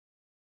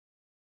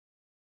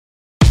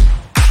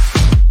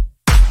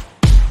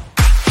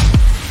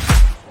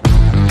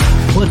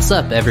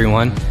What's up,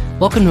 everyone?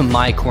 Welcome to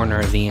my corner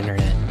of the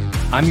internet.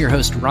 I'm your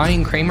host,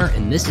 Ryan Kramer,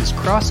 and this is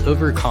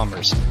Crossover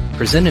Commerce,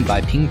 presented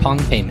by Ping Pong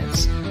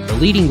Payments, the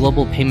leading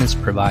global payments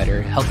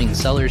provider helping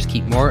sellers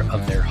keep more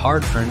of their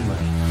hard-earned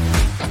money.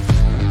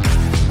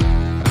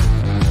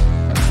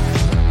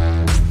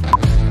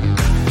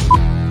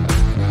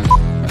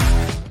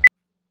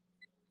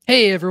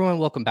 Hey, everyone.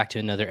 Welcome back to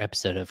another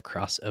episode of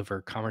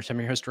Crossover Commerce. I'm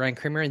your host, Ryan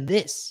Kramer, and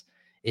this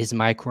is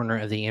my corner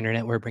of the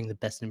internet where I bring the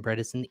best and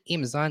brightest in the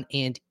Amazon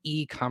and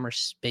e-commerce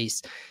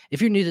space. If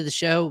you're new to the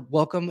show,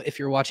 welcome. If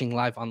you're watching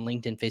live on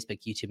LinkedIn,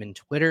 Facebook, YouTube, and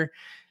Twitter,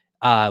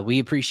 we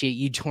appreciate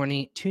you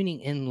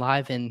tuning in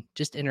live and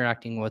just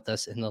interacting with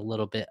us in a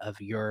little bit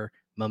of your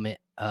moment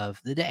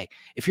of the day.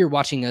 If you're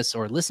watching us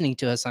or listening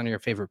to us on your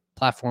favorite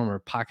platform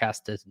or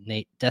podcast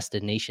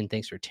destination,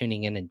 thanks for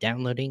tuning in and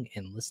downloading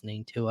and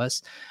listening to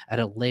us at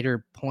a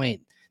later point.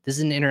 This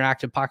is an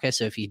interactive podcast,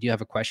 so if you do have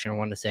a question or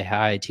want to say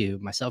hi to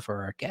myself or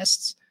our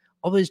guests,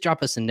 always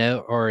drop us a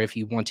note, or if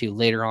you want to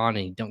later on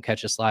and you don't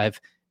catch us live,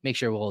 make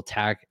sure we'll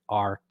tag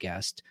our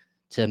guest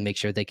to make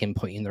sure they can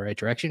point you in the right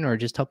direction or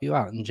just help you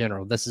out in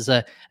general. This is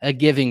a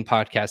giving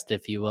podcast,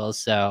 if you will,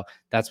 so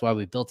that's why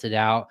we built it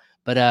out.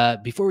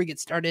 But before we get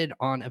started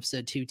on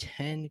episode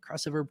 210,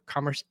 Crossover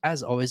Commerce,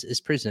 as always,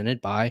 is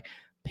presented by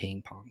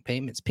Ping Pong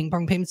Payments. Ping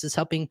Pong Payments is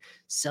helping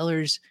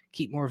sellers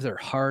keep more of their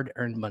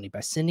hard-earned money by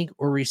sending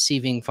or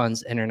receiving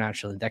funds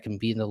internationally. That can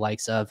be the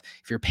likes of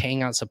if you're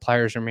paying out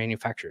suppliers or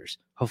manufacturers.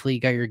 Hopefully you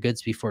got your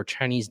goods before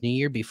Chinese New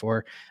Year,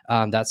 before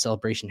that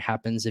celebration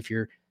happens if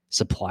your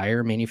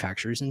supplier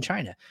manufacturers in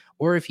China,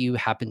 or if you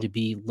happen to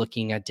be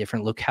looking at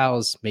different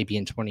locales, maybe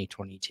in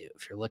 2022,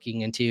 if you're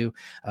looking into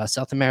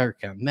South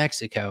America,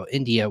 Mexico,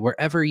 India,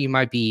 wherever you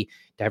might be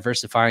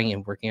diversifying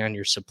and working on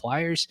your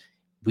suppliers,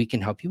 we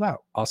can help you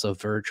out. Also,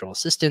 virtual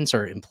assistants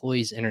or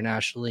employees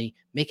internationally.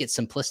 Make it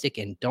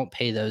simplistic and don't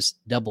pay those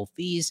double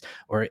fees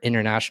or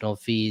international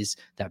fees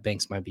that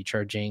banks might be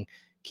charging.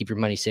 Keep your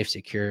money safe,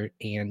 secure,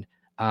 and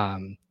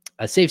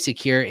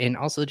secure, and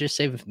also just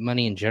save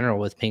money in general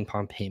with Ping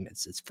Pong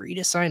Payments. It's free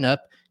to sign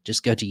up.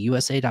 Just go to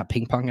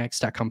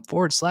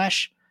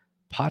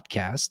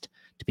usa.pingpongx.com/podcast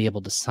to be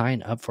able to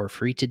sign up for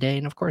free today.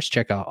 And of course,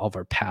 check out all of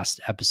our past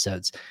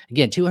episodes.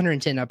 Again,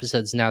 210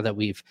 episodes now that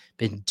we've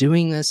been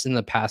doing this in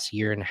the past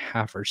year and a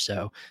half or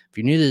so. If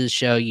you're new to the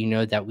show, you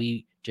know that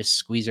we just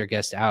squeeze our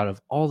guests out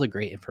of all the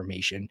great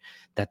information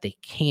that they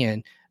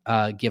can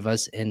give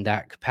us in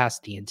that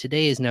capacity. And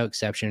today is no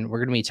exception. We're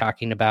going to be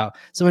talking about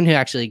someone who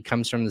actually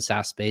comes from the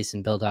SaaS space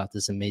and built out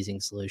this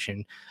amazing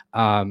solution,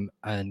 a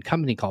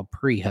company called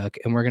Prehook.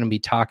 And we're going to be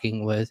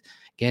talking with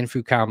Gan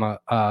Fukama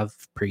of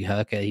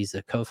Prehook. He's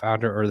the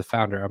co-founder or the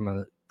founder. I'm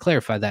going to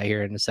clarify that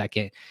here in a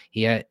second.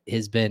 He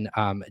has been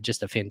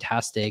just a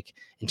fantastic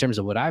in terms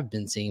of what I've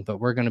been seeing, but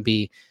we're going to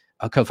be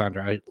a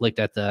co-founder. I looked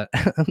at the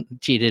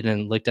cheated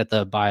and looked at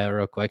the bio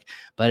real quick,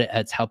 but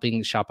it's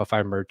helping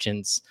Shopify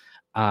merchants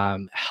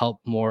help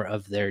more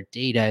of their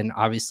data. And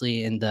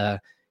obviously in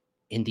the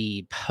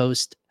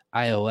post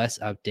iOS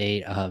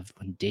update of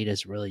when data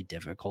is really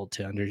difficult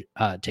to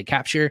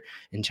capture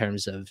in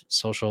terms of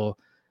social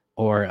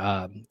or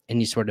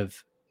any sort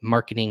of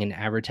marketing and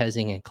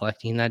advertising and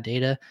collecting that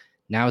data,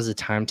 now is the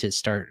time to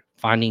start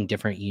finding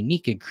different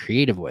unique and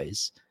creative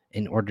ways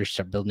in order to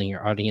start building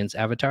your audience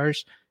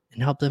avatars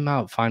and help them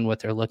out find what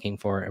they're looking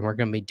for. And we're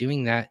going to be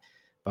doing that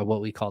by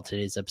what we call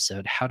today's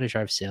episode, How to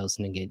Drive Sales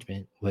and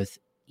Engagement with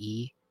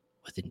an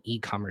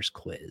e-commerce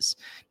quiz.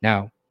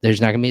 Now, there's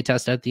not going to be a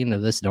test at the end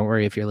of this. Don't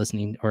worry if you're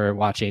listening or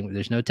watching.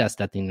 There's no test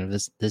at the end of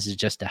this. This is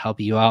just to help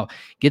you out,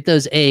 get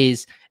those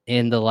A's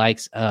in the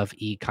likes of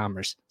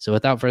e-commerce. So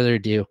without further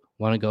ado,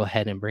 want to go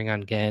ahead and bring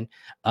on Gan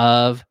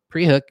of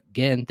Prehook.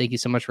 Gan, thank you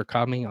so much for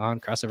coming on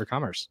Crossover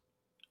Commerce.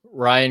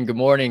 Ryan, good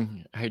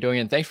morning. How are you doing?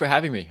 And thanks for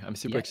having me. I'm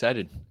super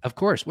excited. Of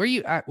course. Where are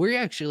you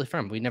actually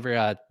from? We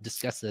never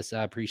discussed this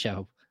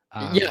pre-show.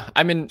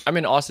 I'm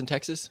in Austin,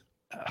 Texas.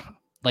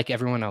 Like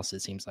everyone else,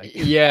 it seems like.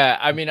 Yeah,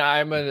 I mean,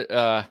 I'm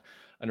an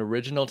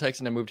original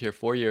Texan. I moved here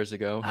 4 years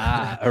ago.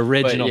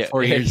 Original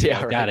 4 years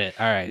ago. Right. Got it.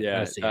 All right.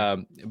 Yeah.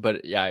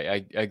 But yeah,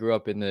 I grew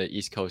up in the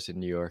East Coast in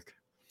New York.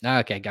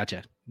 Okay,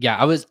 gotcha. Yeah,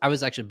 I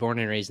was actually born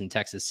and raised in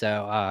Texas.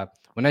 So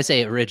when I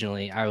say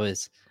originally,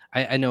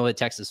 I know what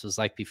Texas was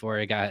like before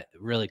it got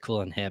really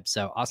cool and hip.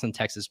 So Austin,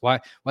 Texas. Why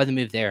the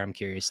move there? I'm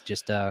curious.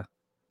 Just for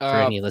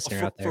any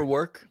listener out there. For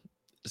work.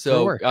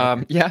 So,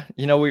 okay. Yeah,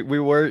 you know, we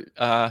were,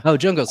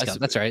 Jungle Scout.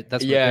 That's right.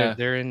 That's what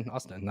they're in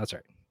Austin. That's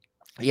right.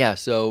 Yeah.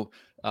 So,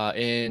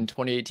 in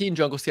 2018,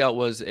 Jungle Scout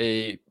was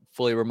a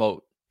fully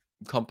remote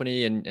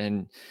company,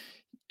 and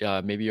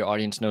maybe your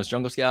audience knows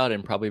Jungle Scout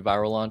and probably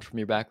Viral Launch from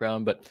your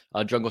background, but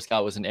Jungle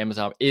Scout is an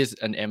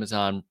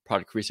Amazon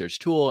product research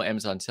tool,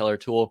 Amazon seller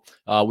tool.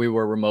 We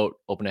were remote,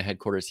 opened a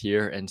headquarters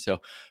here. And so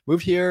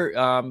moved here,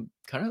 kind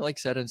of like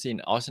set and seen.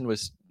 Austin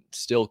was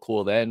still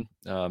cool then.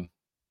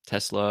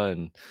 Tesla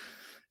and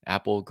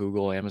Apple,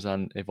 Google,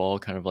 Amazon, they've all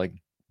kind of like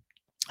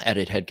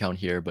added headcount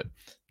here, but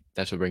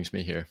that's what brings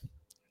me here.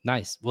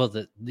 Nice. Well,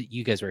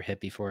 you guys were hit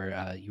before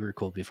you were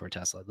cool before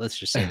Tesla. Let's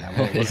just say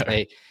that. We'll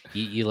say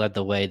you led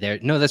the way there.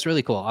 No, that's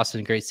really cool.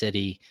 Austin, great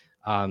city.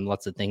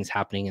 Lots of things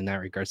happening in that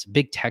regards.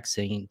 Big tech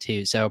scene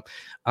too. So,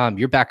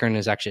 your background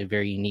is actually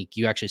very unique.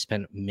 You actually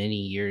spent many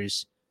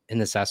years in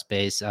the SaaS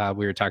space.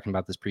 We were talking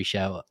about this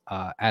pre-show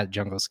at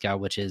Jungle Scout,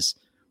 which is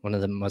one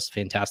of the most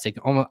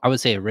fantastic, almost, I would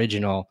say,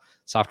 original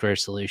software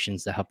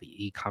solutions that help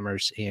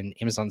e-commerce and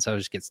Amazon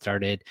sellers get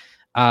started.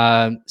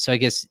 So I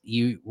guess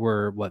you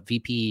were what,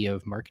 VP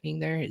of marketing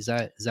there? Is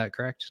that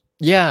correct?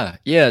 Yeah.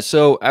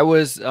 So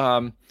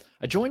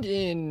I joined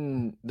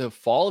in the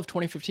fall of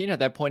 2015. At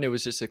that point, it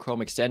was just a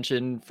Chrome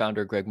extension.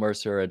 Founder Greg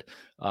Mercer had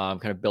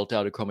kind of built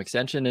out a Chrome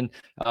extension, and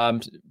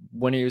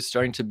when he was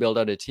starting to build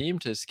out a team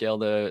to scale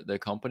the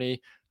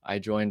company, I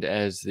joined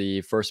as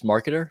the first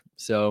marketer.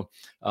 So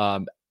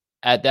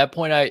at that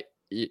point,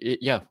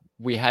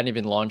 we hadn't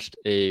even launched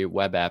a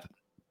web app,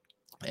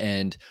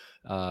 and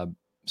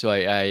so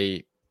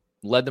I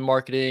led the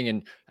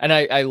marketing, and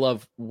I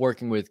love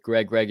working with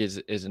Greg. Greg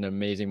is an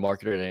amazing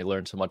marketer, and I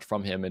learned so much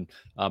from him. And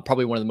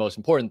probably one of the most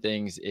important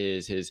things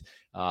is his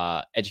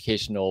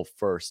education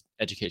first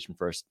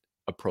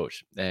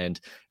approach. And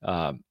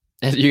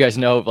as you guys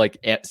know, like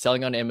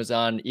selling on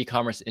Amazon,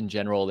 e-commerce in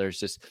general, there's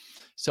just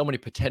so many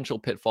potential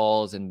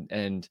pitfalls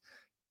and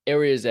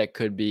areas that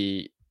could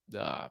be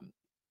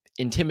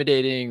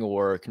intimidating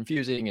or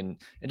confusing, and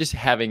just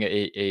having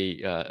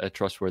a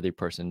trustworthy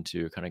person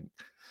to kind of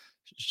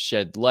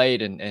shed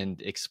light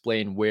and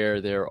explain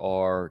where there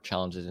are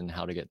challenges and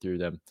how to get through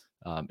them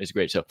is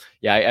great. So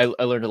yeah,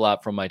 I learned a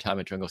lot from my time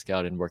at Jungle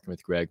Scout and working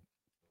with Greg.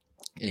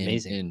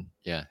 Amazing.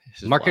 Yeah,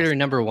 marketer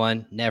number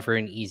one, never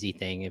an easy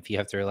thing if you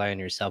have to rely on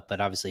yourself,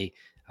 but obviously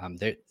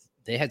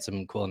they had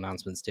some cool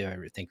announcements too. I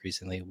think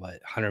recently,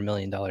 $100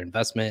 million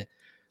investment,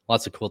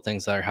 lots of cool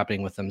things that are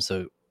happening with them.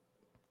 So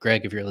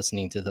Greg, if you're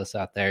listening to this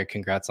out there,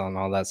 congrats on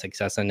all that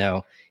success. I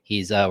know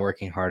he's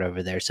working hard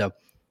over there. So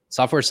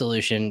software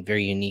solution,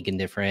 very unique and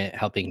different,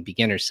 helping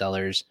beginner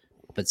sellers,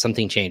 but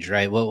something changed,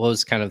 right? What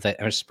was kind of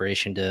the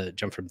inspiration to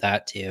jump from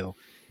that to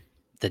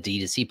the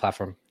D2C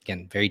platform?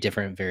 Again, very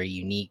different, very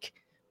unique,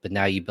 but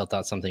now you built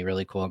out something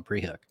really cool in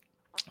Prehook.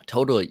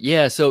 Totally.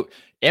 Yeah. So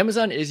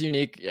Amazon is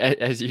unique.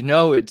 As you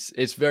know, it's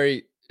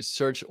very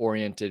search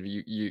oriented.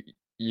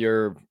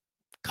 You're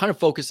kind of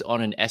focused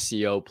on an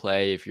SEO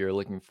play if you're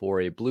looking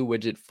for a blue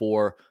widget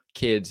for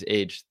kids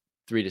aged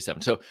 3 to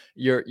 7. So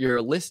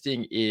your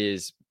listing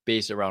is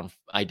based around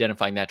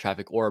identifying that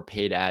traffic or a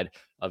paid ad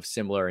of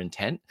similar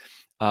intent.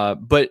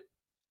 But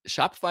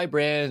Shopify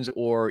brands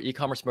or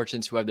e-commerce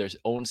merchants who have their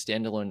own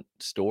standalone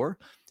store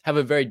have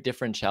a very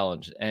different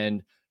challenge,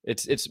 and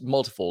it's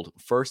multifold.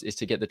 First is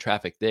to get the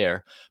traffic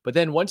there, but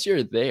then once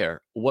you're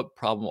there, what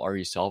problem are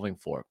you solving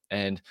for?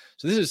 And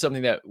so this is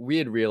something that we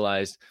had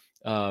realized.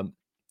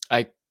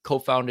 I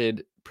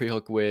co-founded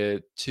Prehook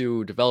with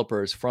two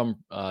developers from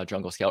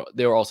Jungle Scout.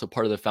 They were also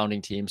part of the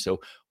founding team, so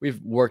we've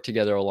worked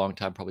together a long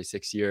time, probably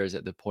 6 years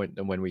at the point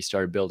when we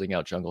started building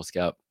out Jungle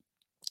Scout,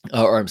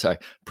 or I'm sorry,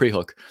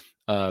 Prehook.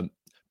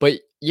 But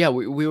yeah,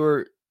 we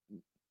were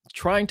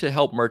trying to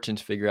help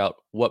merchants figure out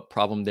what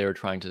problem they were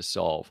trying to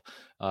solve.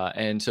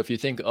 And so if you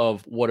think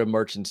of what a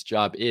merchant's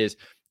job is,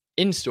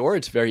 in store,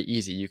 it's very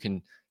easy.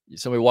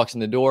 Somebody walks in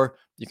the door,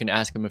 you can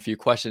ask them a few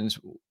questions.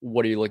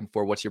 What are you looking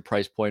for? What's your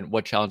price point?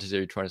 What challenges are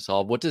you trying to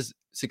solve? What does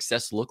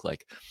success look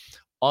like?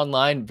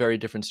 Online, very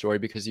different story,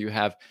 because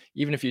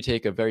even if you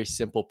take a very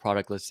simple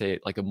product, let's say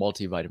like a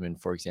multivitamin,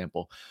 for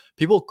example,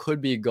 people could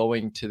be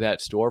going to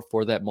that store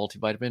for that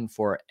multivitamin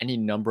for any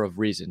number of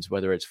reasons,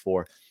 whether it's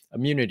for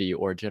immunity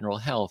or general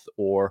health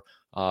or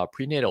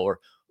prenatal, or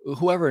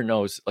whoever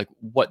knows like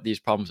what these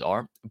problems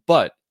are.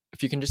 But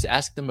if you can just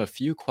ask them a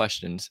few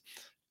questions,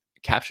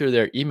 capture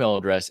their email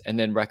address, and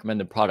then recommend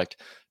the product,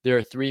 there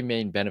are three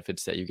main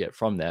benefits that you get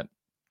from that.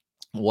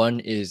 One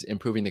is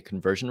improving the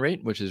conversion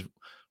rate, which is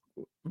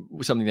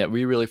something that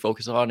we really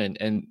focus on,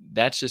 and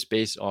that's just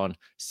based on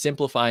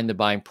simplifying the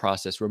buying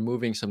process,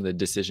 removing some of the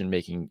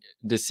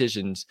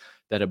decisions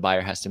that a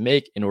buyer has to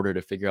make in order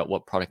to figure out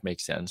what product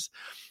makes sense.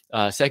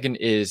 Second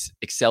is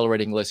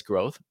accelerating list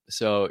growth.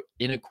 So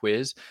in a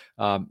quiz,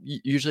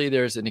 usually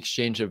there's an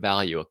exchange of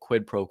value, a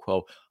quid pro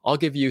quo. I'll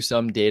give you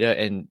some data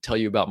and tell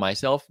you about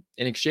myself.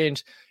 In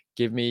exchange,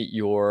 give me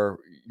your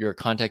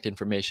contact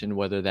information,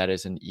 whether that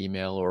is an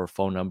email or a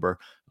phone number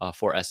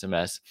for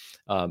SMS.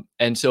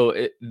 And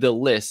so the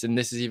list, and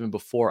this is even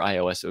before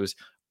iOS, it was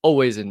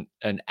always an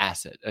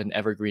asset, an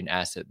evergreen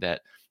asset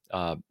that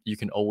you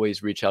can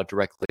always reach out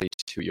directly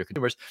to your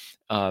consumers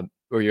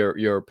or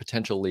your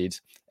potential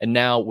leads. And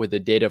now with the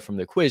data from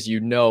the quiz, you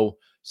know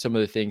some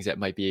of the things that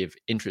might be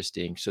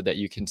interesting so that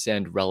you can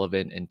send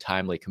relevant and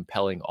timely,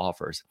 compelling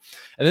offers.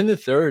 And then the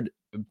third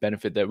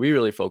benefit that we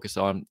really focus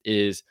on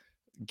is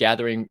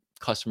gathering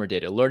customer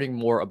data, learning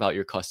more about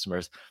your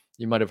customers.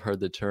 You might have heard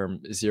the term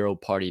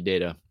zero-party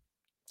data,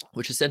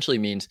 which essentially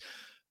means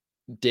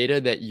data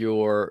that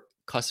your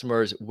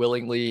customers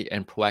willingly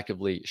and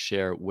proactively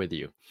share with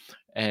you.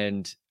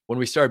 And when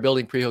we started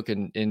building Prehook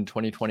in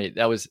 2020,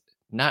 that was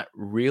not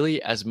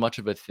really as much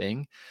of a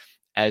thing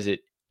as it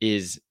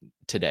is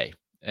today.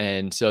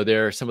 And so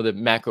there are some of the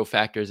macro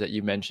factors that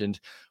you mentioned,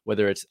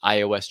 whether it's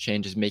iOS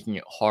changes making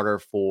it harder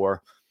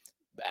for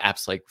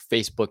apps like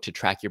Facebook to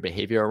track your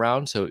behavior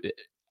around. So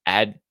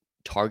ad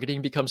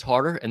targeting becomes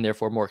harder and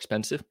therefore more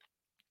expensive,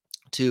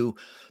 to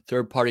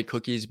third-party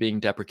cookies being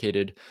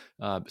deprecated.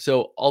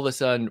 So all of a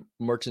sudden,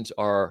 merchants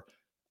are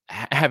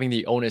having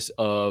the onus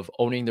of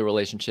owning the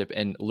relationship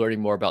and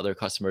learning more about their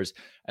customers,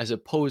 as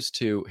opposed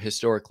to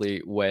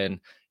historically when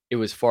it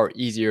was far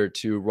easier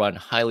to run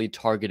highly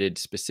targeted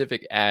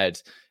specific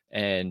ads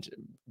and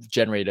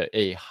generate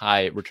a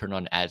high return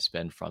on ad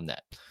spend from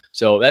that.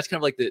 So that's kind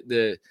of like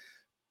the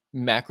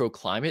macro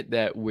climate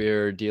that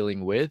we're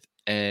dealing with,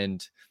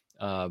 and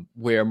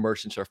where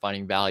merchants are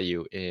finding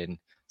value in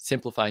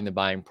simplifying the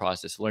buying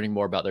process, learning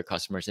more about their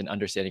customers, and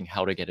understanding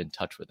how to get in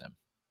touch with them.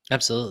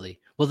 Absolutely.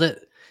 Well,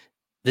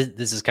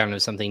 this is kind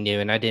of something new,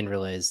 and I didn't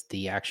realize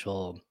the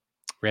actual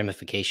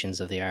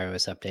ramifications of the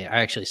iOS update. I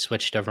actually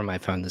switched over my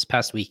phone this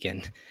past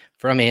weekend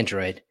from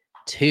Android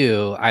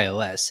to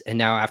iOS, and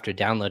now after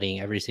downloading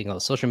every single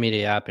social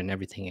media app and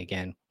everything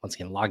again, once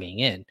again logging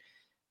in,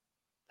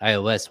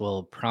 iOS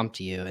will prompt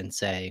you and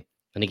say,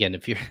 and again,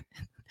 if you're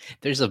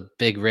there's a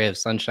big ray of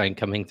sunshine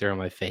coming through on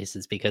my face,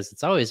 it's because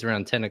it's always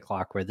around 10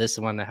 o'clock where this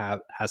one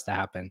has to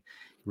happen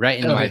right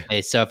in Oh, my yeah.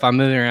 face. So if I'm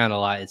moving around a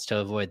lot, it's to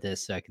avoid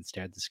this so I can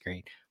stare at the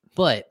screen.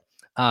 But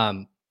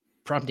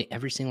prompting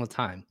every single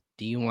time,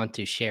 do you want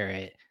to share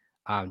it?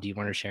 Do you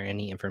want to share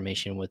any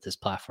information with this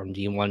platform?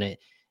 Do you want it?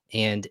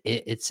 And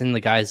it's in the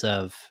guise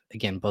of,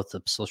 again, both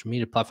the social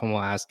media platform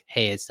will ask,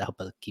 hey, it's to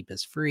help us keep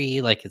us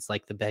free. Like it's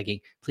like the begging,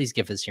 please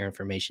give us your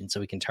information so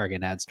we can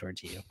target ads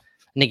towards you.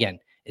 And again,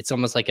 it's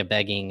almost like a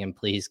begging and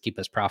please keep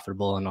us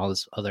profitable and all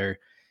this other,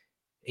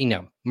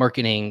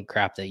 marketing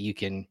crap that you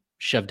can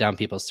shove down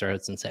people's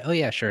throats and say, oh,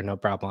 yeah, sure, no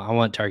problem. I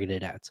want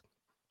targeted ads.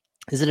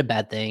 Is it a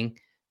bad thing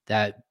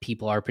that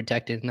people are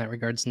protected in that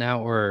regards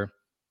now? Or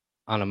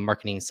on a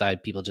marketing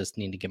side, people just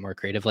need to get more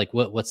creative? Like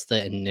what's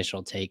the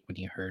initial take when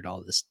you heard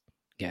all this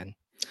again?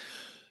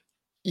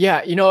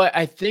 Yeah,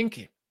 I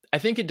think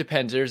it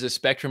depends. There's a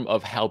spectrum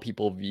of how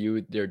people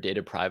view their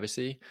data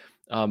privacy.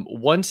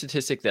 One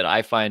statistic that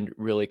I find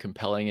really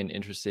compelling and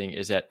interesting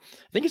is that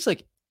I think it's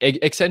like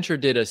Accenture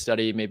did a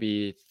study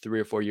maybe 3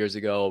 or 4 years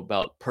ago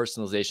about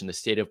personalization, the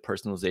state of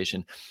personalization.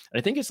 And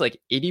I think it's like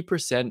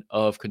 80%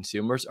 of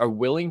consumers are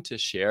willing to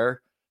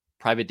share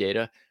private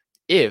data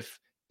if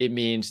it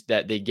means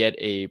that they get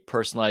a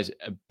personalized,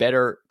 a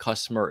better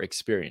customer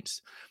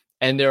experience.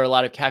 And there are a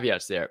lot of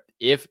caveats there.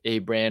 If a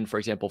brand, for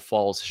example,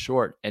 falls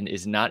short and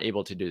is not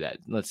able to do that,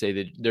 let's say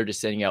that they're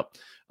just sending out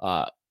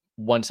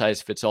one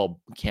size fits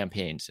all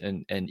campaigns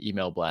and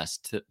email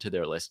blasts to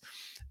their list,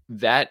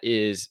 that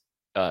is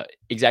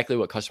exactly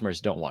what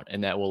customers don't want.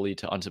 And that will lead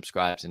to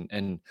unsubscribes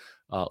and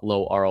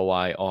low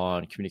ROI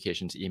on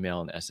communications,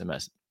 email, and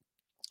SMS.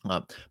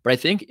 But I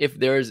think if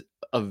there's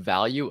a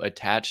value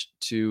attached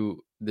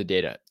to the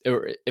data,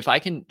 or if I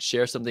can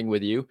share something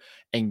with you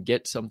and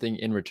get something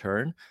in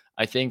return,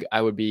 I think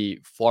I would be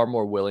far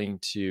more willing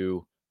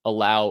to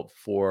allow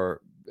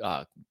for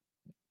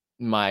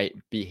my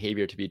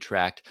behavior to be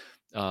tracked.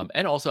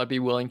 And also, I'd be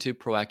willing to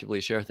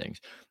proactively share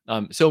things.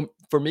 So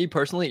for me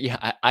personally,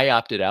 yeah, I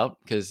opted out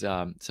because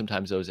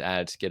sometimes those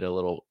ads get a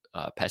little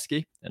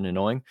pesky and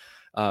annoying.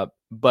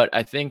 But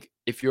I think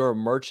if you're a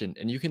merchant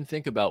and you can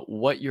think about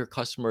what your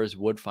customers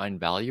would find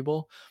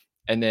valuable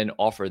and then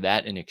offer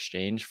that in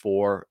exchange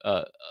for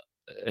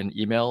an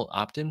email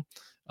opt-in,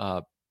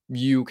 uh,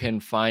 you can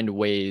find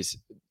ways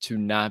to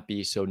not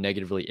be so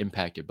negatively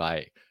impacted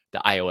by the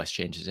iOS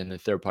changes and the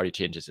third-party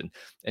changes,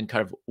 and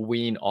kind of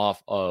wean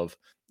off of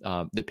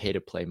the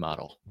pay-to-play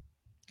model.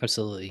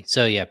 Absolutely.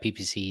 So yeah,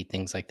 PPC,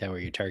 things like that, where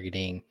you're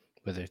targeting,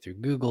 whether through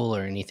Google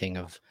or anything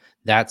of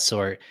that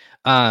sort.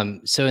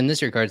 So in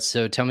this regard,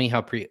 so tell me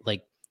how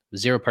like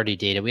zero party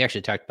data. We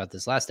actually talked about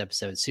this last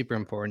episode. It's super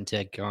important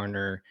to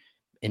garner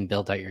and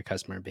build out your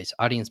customer base.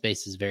 Audience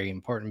base is very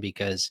important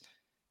because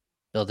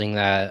building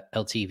that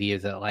LTV, or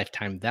the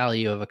lifetime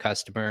value of a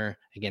customer,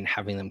 again,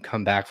 having them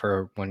come back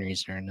for one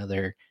reason or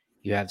another.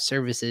 You have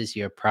services,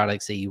 you have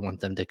products that you want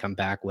them to come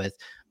back with.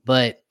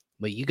 But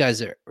what you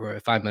guys are, or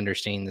if I'm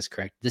understanding this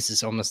correct, this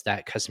is almost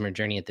that customer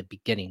journey at the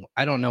beginning.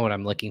 I don't know what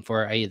I'm looking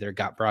for. I either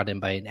got brought in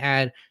by an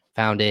ad,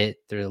 found it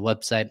through the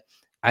website.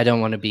 I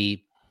don't want to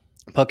be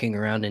poking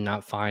around and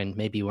not find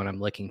maybe what I'm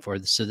looking for.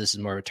 So this is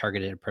more of a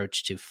targeted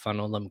approach to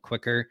funnel them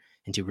quicker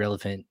into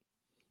relevant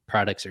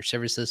products or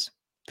services.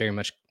 Very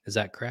much. Is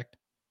that correct?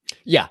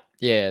 Yeah,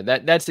 yeah,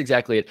 that's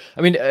exactly it.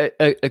 I mean,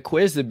 a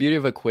quiz. The beauty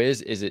of a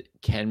quiz is it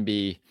can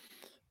be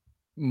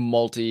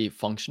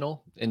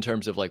multifunctional in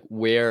terms of like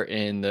where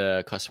in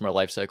the customer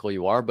life cycle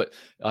you are. But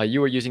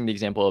you were using the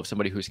example of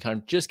somebody who's kind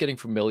of just getting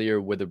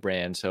familiar with a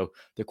brand. So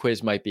the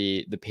quiz might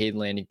be the paid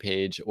landing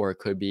page, or it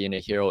could be in a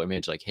hero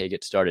image like, hey,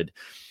 get started.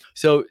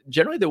 So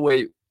generally the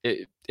way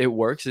it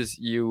works is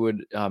you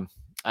would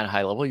at a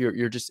high level,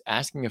 you're just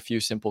asking a few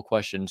simple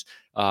questions,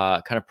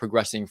 kind of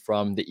progressing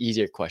from the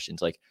easier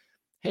questions like,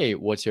 hey,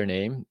 what's your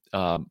name?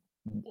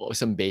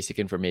 Some basic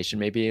information,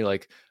 maybe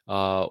like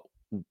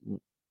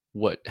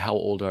how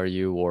old are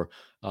you? Or,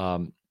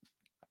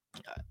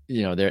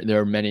 there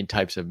are many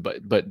types of,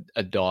 but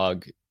a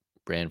dog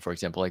brand, for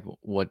example, like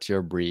what's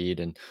your breed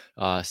and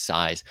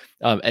size,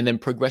 and then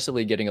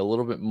progressively getting a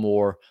little bit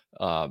more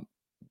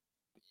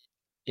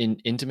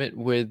intimate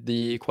with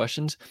the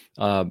questions,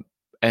 and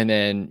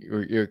then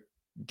you're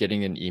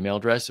getting an email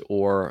address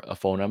or a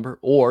phone number,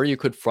 or you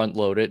could front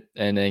load it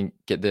and then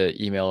get the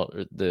email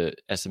or the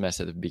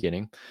SMS at the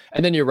beginning,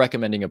 and then you're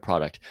recommending a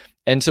product.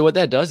 And so what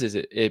that does is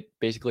it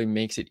basically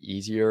makes it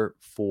easier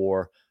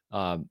for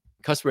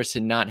customers to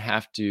not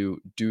have to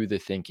do the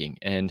thinking.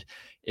 And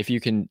if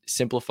you can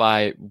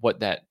simplify what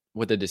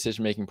the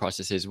decision making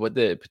process is, what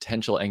the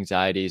potential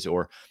anxieties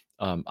or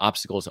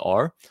obstacles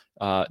are,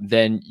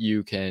 then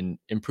you can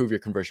improve your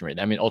conversion rate.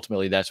 I mean,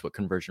 ultimately, that's what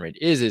conversion rate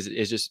is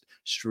just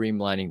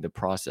streamlining the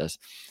process.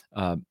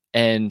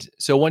 And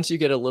so once you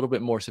get a little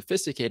bit more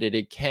sophisticated,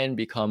 it can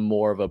become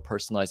more of a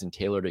personalized and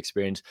tailored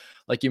experience,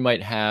 like you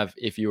might have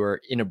if you were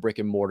in a brick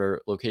and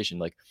mortar location.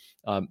 Like,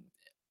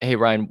 hey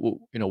Ryan,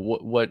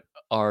 what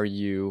are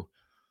you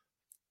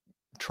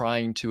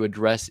trying to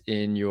address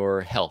in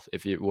your health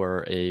if it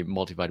were a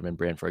multivitamin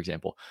brand, for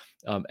example?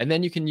 And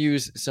then you can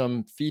use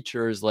some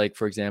features like,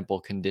 for example,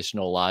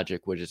 conditional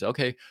logic, which is,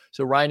 okay,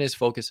 so Ryan is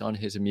focused on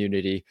his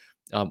immunity.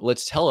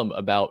 Let's tell him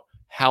about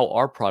how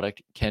our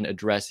product can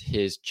address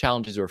his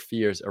challenges or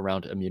fears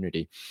around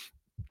immunity.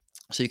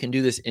 So you can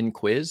do this in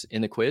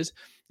the quiz.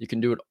 You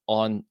can do it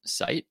on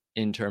site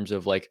in terms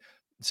of like,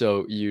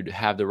 so you'd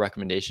have the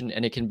recommendation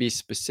and it can be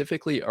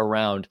specifically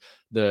around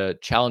the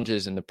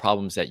challenges and the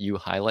problems that you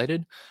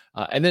highlighted.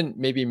 And then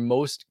maybe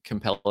most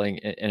compelling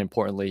and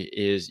importantly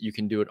is you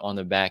can do it on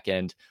the back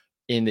end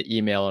in the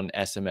email and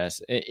SMS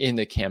in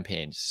the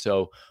campaigns.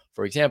 So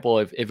for example,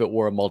 if it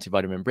were a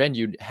multivitamin brand,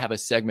 you'd have a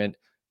segment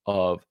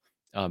of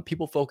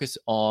people focus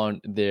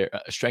on their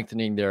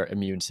strengthening their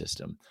immune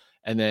system.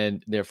 And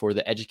then therefore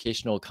the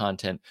educational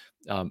content,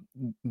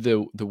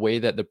 the way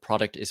that the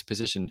product is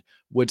positioned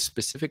would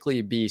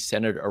specifically be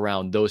centered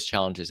around those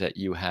challenges that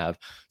you have.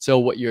 So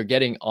what you're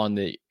getting on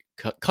the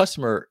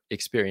customer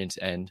experience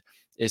end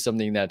is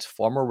something that's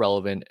far more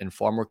relevant and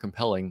far more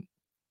compelling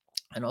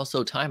and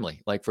also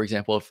timely. Like, for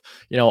example, if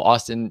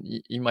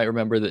Austin, you might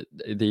remember that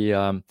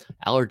the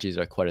allergies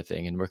are quite a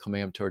thing, and we're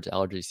coming up towards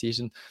allergy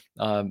season.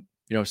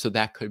 So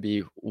that could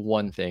be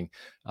one thing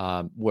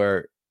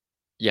where,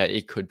 yeah,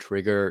 it could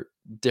trigger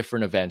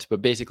different events.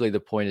 But basically, the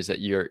point is that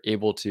you're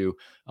able to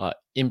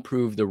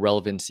improve the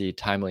relevancy,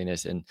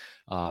 timeliness, and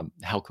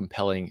how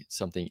compelling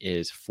something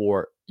is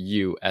for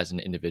you as an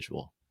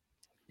individual.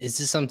 Is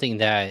this something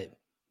that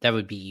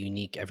would be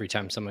unique every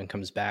time someone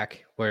comes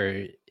back,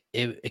 where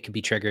it could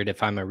be triggered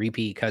if I'm a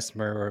repeat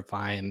customer or if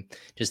I'm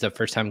just a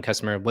first time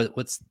customer?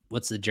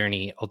 What's the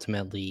journey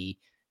ultimately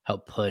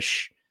help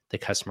push the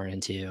customer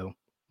into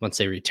once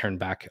they return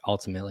back,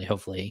 ultimately,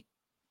 hopefully,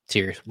 to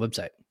your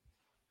website?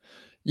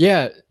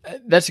 Yeah,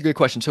 that's a good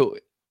question. So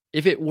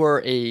if it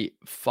were a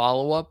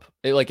follow-up,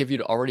 like if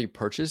you'd already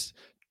purchased,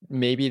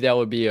 maybe that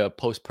would be a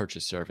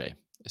post-purchase survey.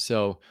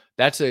 So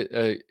that's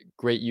a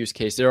great use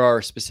case. There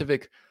are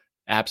specific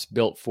apps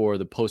built for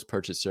the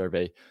post-purchase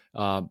survey.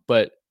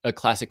 But a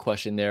classic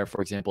question there,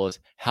 for example, is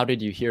how did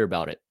you hear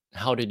about it?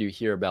 How did you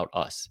hear about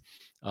us?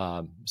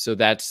 So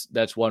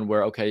that's one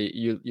where, okay,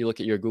 you look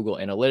at your Google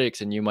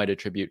Analytics and you might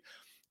attribute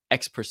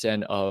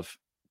X% of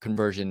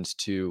conversions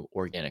to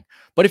organic.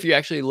 But if you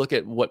actually look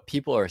at what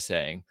people are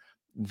saying,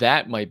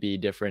 that might be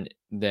different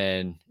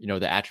than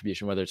the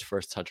attribution, whether it's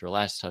first touch or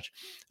last touch.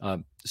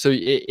 So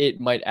it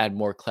might add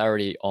more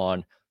clarity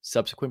on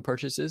subsequent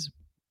purchases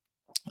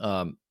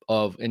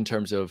in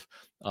terms of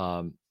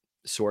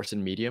source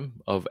and medium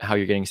of how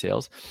you're getting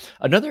sales.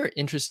 Another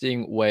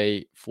interesting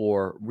way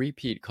for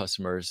repeat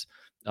customers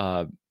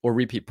or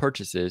repeat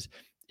purchases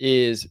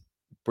is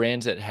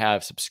brands that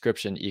have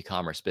subscription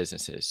e-commerce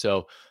businesses.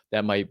 So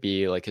that might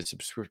be like a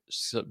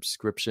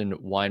subscription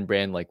wine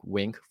brand like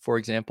Wink, for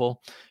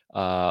example,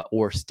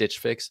 or Stitch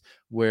Fix,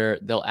 where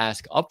they'll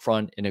ask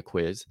upfront in a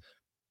quiz,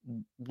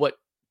 what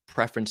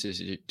preferences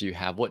do you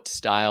have? What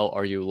style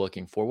are you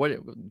looking for?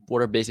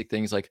 What are basic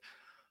things like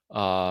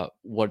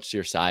what's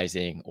your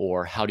sizing,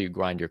 or how do you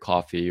grind your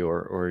coffee,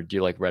 or do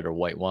you like red or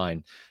white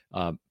wine?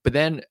 But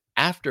then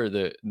after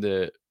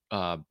the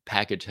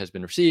package has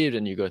been received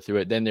and you go through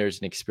it, then there's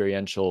an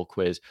experiential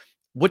quiz.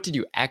 What did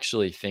you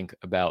actually think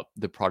about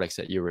the products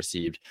that you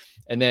received?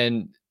 And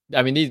then,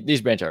 I mean,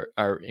 these brands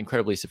are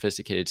incredibly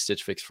sophisticated.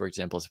 Stitch Fix, for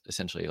example, is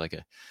essentially like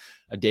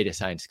a data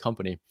science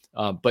company,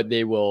 but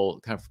they will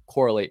kind of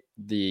correlate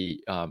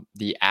the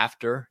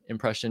after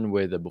impression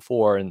with the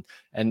before,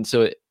 and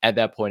so at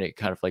that point it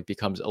kind of like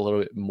becomes a little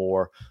bit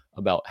more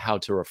about how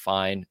to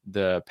refine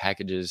the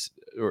packages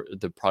or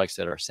the products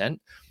that are sent,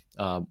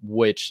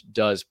 which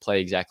does play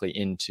exactly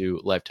into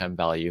lifetime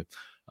value,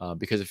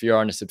 because if you're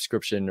on a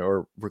subscription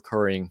or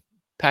recurring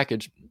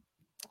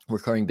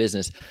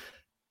business,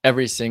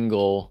 every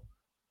single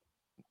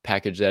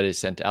package that is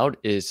sent out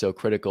is so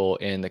critical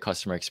in the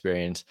customer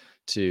experience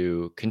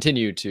to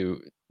continue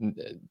to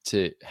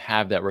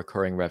have that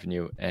recurring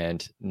revenue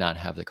and not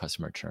have the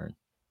customer churn.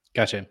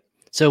 Gotcha.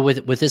 So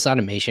with this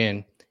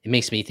automation, it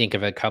makes me think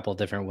of a couple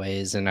different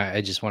ways, and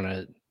I just want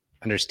to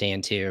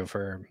understand too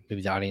for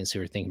maybe the audience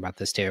who are thinking about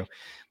this too,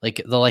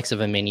 like the likes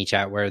of a mini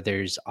chat where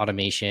there's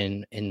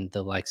automation in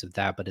the likes of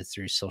that, but it's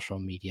through social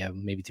media,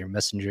 maybe through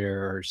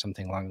Messenger or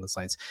something along those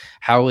lines.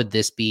 How would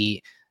this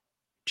be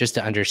just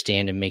to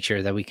understand and make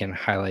sure that we can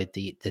highlight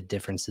the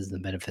differences and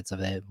the benefits of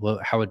it?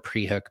 How would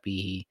pre-hook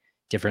be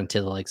different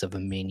to the likes of a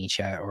mini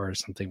chat or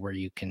something where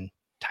you can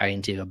tie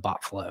into a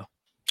bot flow?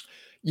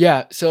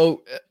 Yeah.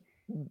 So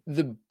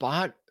the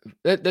bot,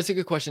 that's a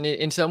good question.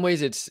 In some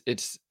ways,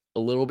 it's a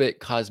little bit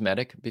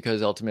cosmetic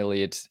because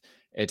ultimately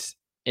it's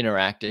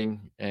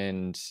interacting,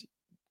 and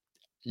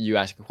you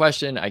ask a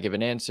question, I give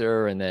an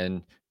answer, and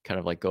then kind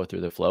of like go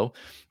through the flow.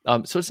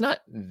 So it's not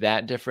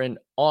that different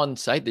on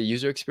site. The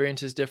user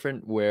experience is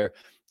different. Where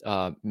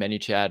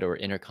ManyChat or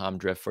Intercom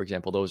Drift, for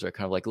example, those are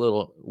kind of like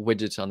little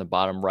widgets on the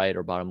bottom right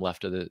or bottom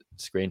left of the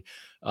screen.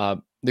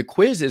 The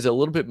quiz is a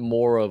little bit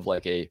more of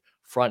like a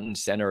front and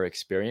center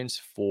experience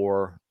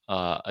for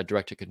a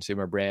direct to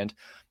consumer brand,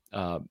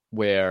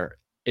 where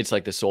it's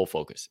like the sole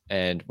focus,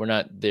 and we're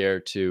not there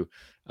to.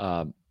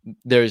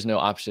 There is no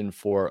option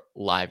for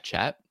live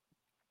chat,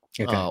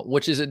 Okay.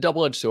 which is a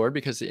double-edged sword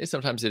because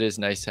sometimes it is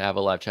nice to have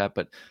a live chat,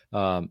 but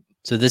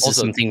So this is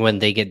also, something when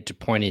they get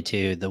pointed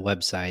to the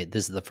website,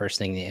 this is the first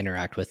thing they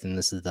interact with, and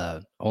this is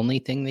the only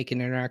thing they can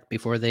interact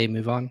before they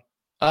move on?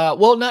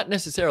 well, not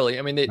necessarily.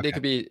 I mean, they Okay,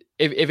 could be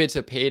if it's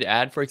a paid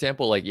ad, for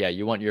example, like yeah,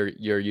 you want your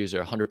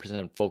user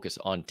 100% focus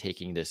on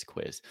taking this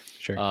quiz.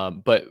 sure.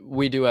 But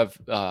we do have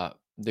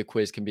the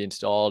quiz can be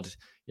installed,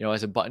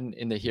 as a button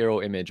in the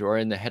hero image or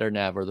in the header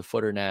nav or the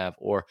footer nav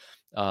or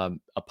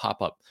a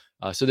pop up.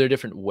 So there are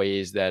different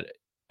ways that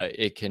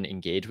it can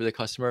engage with a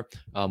customer.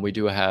 We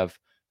do have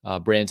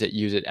brands that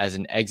use it as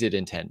an exit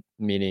intent,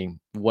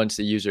 meaning once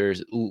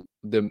the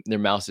their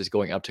mouse is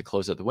going up to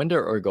close out the window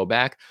or go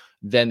back,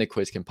 then the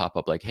quiz can pop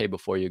up like, "Hey,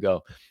 before you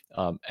go."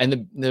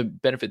 And the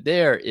benefit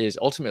there is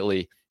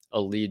ultimately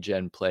a lead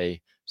gen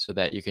play, so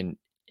that you can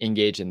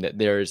engage in that.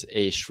 There's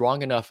a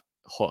strong enough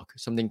hook,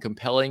 something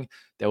compelling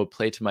that would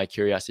play to my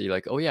curiosity,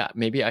 like, "Oh yeah,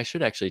 maybe I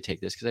should actually take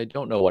this because I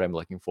don't know what I'm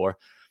looking for."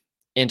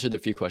 Answer the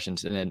few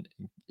questions and then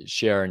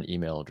share an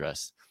email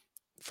address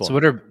So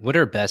for me. what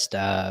are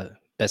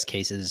best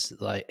cases,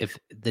 like if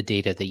the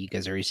data that you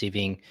guys are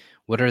receiving,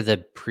 what are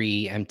the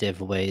preemptive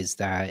ways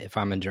that if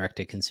I'm a direct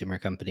to consumer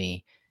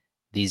company,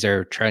 these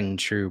are tried and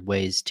true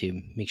ways to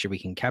make sure we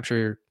can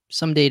capture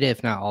some data,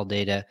 if not all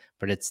data,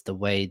 but it's the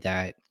way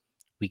that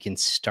we can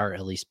start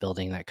at least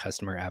building that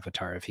customer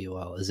avatar, if you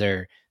will. Is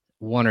there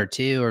one or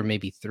two or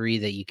maybe three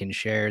that you can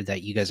share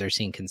that you guys are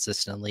seeing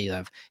consistently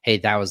of, hey,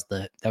 that was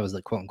the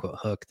quote unquote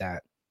hook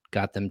that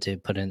got them to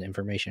put in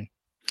information?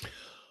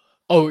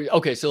 Oh,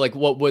 okay. So like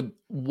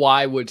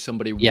why would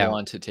somebody Yeah.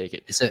 want to take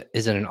it? Is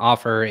it an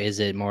offer? Is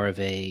it more of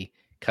a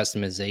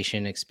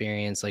customization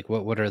experience? Like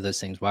what are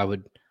those things?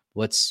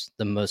 What's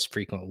the most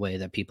frequent way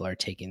that people are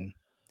taking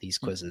these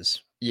Y-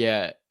 quizzes?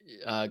 Yeah,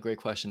 great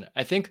question.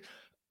 I think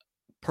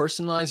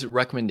personalized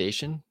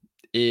recommendation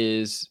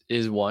is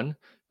one,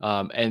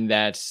 and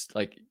that's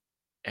like,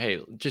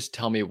 hey, just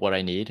tell me what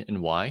I need and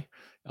why,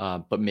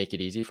 but make it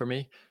easy for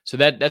me. So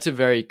that's a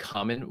very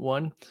common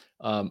one.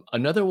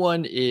 Another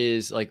one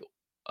is like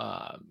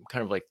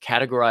kind of like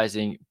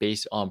categorizing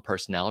based on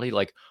personality,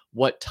 like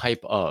what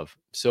type of.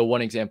 So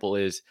one example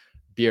is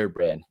Beard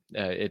Brand.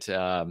 It's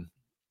kind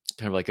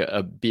of like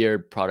a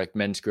beard product,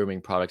 men's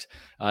grooming products,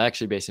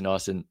 actually based in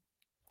Austin,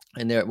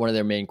 and one of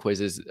their main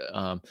quizzes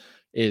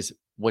is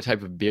what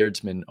type of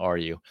beardsman are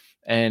you?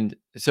 And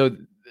so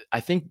I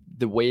think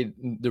the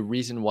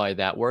reason why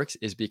that works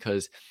is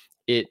because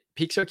it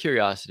piques our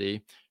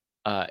curiosity.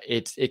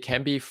 It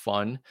can be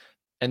fun,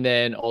 and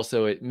then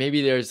also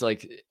maybe there's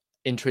like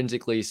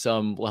intrinsically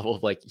some level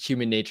of like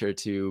human nature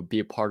to be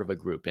a part of a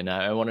group, and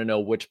I want to know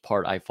which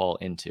part I fall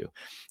into.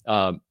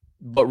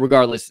 But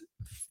regardless,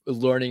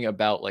 learning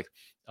about like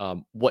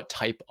what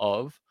type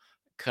of,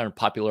 kind of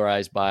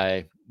popularized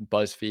by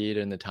BuzzFeed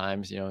and the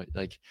Times,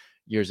 like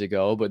years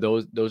ago, but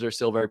those are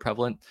still very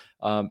prevalent.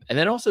 And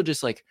then also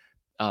just like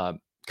kind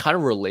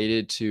of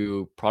related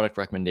to product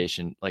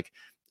recommendation, like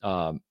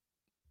um,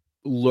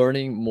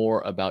 learning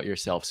more about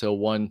yourself. So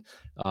one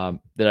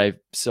that I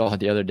saw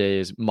the other day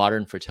is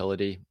Modern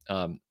Fertility.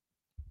 I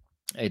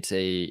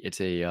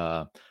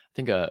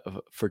think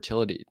a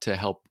fertility to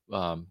help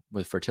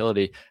with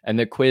fertility, and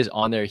the quiz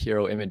on their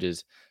hero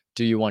images: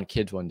 do you want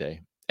kids one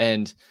day?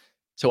 And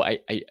so I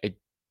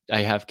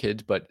have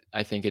kids, but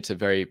I think it's a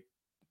very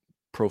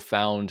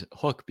profound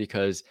hook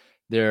because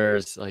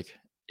there's like,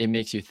 it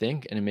makes you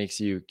think and it makes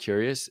you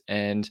curious,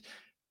 and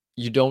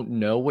you don't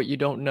know what you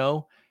don't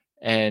know.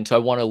 And so I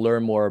want to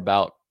learn more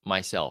about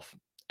myself.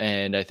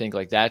 And I think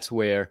like that's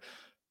where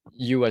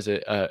you as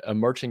a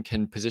merchant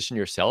can position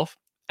yourself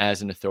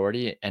as an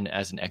authority and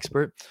as an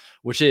expert,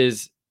 which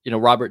is,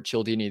 Robert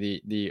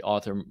Cialdini, the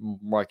author,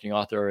 marketing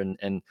author,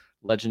 and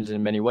legend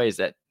in many ways,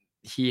 that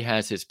he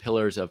has his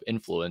pillars of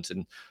influence,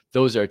 and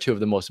those are two of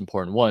the most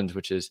important ones,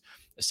 which is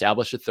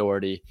establish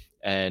authority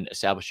and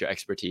establish your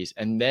expertise,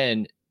 and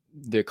then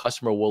the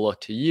customer will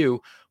look to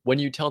you when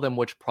you tell them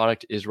which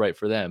product is right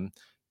for them.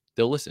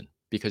 They'll listen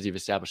because you've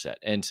established that.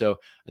 And so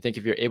I think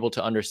if you're able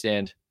to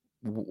understand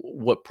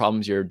what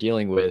problems you're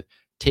dealing with,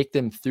 take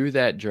them through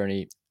that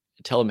journey,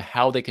 tell them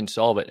how they can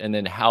solve it, and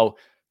then how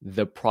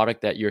the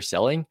product that you're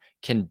selling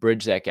can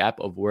bridge that gap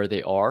of where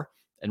they are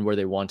and where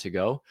they want to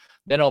go.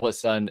 Then all of a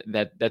sudden,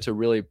 that's a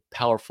really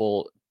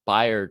powerful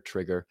buyer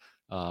trigger,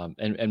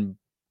 and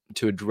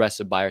to address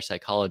the buyer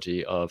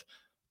psychology of,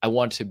 I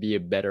want to be a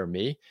better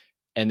me,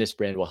 and this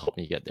brand will help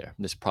me get there.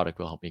 This product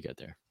will help me get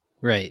there.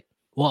 Right.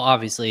 Well,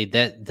 obviously,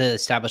 that the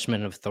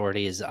establishment of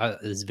authority is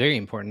very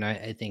important.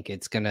 I think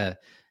it's gonna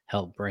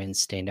help brands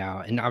stand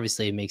out, and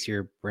obviously, it makes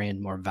your brand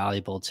more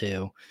valuable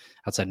to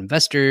outside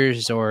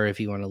investors, or if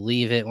you want to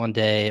leave it one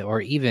day,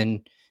 or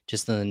even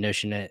just the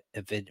notion that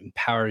if it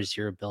empowers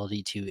your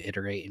ability to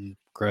iterate and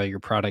grow your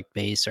product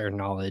base or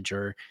knowledge,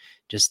 or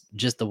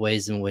just the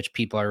ways in which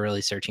people are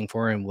really searching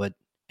for and what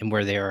and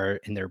where they are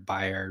in their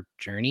buyer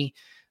journey.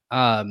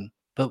 But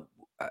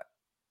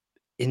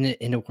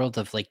in a world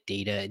of like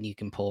data, and you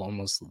can pull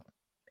almost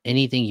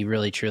anything you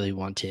really truly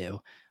want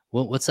to,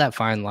 what's that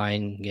fine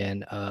line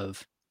again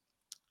of,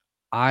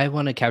 I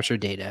want to capture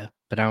data,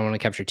 but I don't want to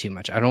capture too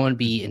much. I don't want to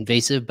be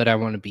invasive, but I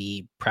want to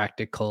be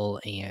practical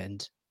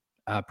and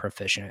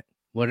proficient.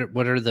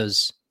 What are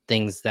those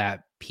things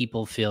that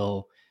people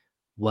feel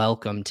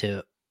welcome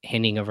to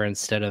handing over,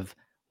 instead of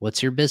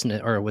what's your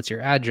business, or what's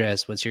your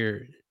address, what's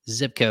your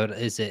zip code?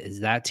 Is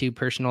that too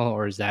personal,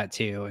 or is that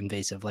too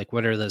invasive? Like,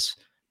 what are those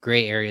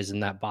gray areas in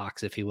that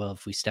box, if you will?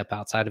 If we step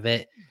outside of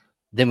it,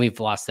 then we've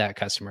lost that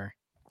customer.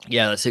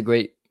 Yeah, that's a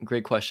great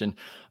question.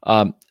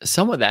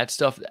 Some of that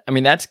stuff, I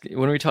mean, that's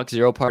when we talk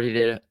zero party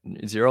data,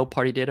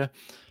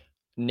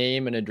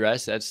 name and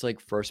address, that's like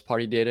first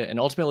party data. And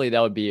ultimately that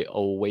would be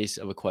a waste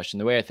of a question.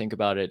 The way I think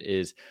about it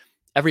is,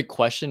 every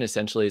question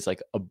essentially is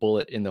like a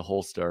bullet in the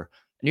holster,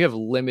 and you have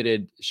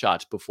limited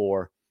shots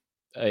before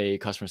a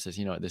customer says,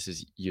 you know, this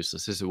is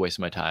useless. This is a waste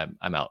of my time.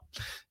 I'm out.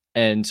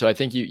 And so I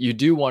think you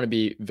do want to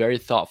be very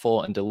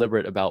thoughtful and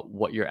deliberate about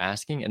what you're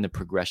asking and the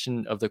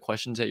progression of the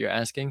questions that you're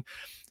asking.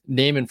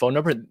 Name and phone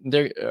number,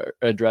 their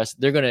address,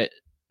 they're going to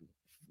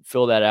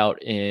fill that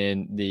out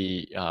in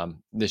the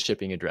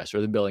shipping address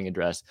or the billing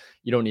address.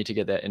 You don't need to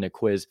get that in a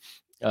quiz.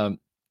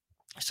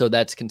 So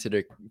that's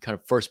considered kind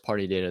of first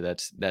party data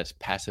that's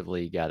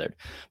passively gathered.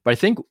 But I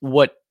think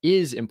what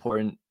is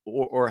important,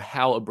 or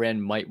how a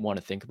brand might want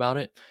to think about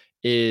it,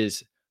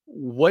 is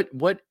what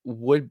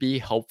would be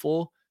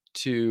helpful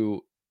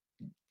to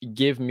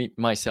give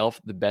myself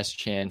the best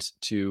chance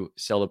to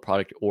sell the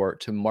product or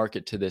to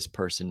market to this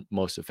person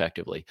most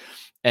effectively.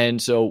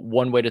 And so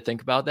one way to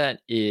think about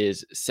that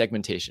is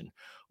segmentation.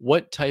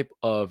 What type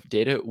of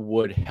data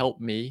would help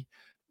me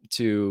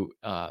to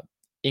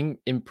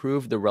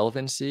improve the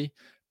relevancy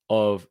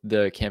of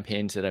the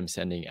campaigns that I'm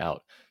sending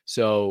out?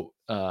 So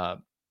I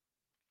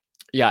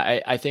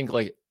think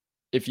like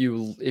if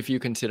you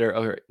consider,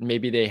 or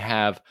maybe they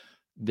have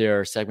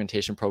their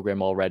segmentation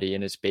program already,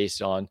 and it's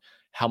based on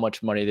how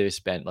much money they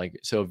spent, like,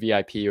 so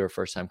VIP or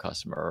first time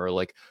customer, or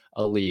like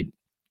a lead,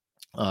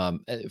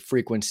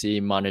 frequency,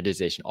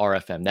 monetization,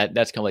 RFM,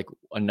 that's kind of like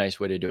a nice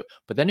way to do it.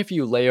 But then if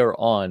you layer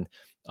on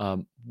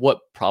what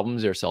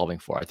problems they're solving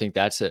for, I think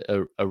that's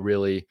a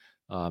really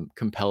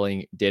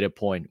compelling data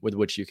point with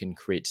which you can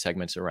create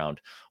segments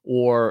around.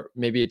 Or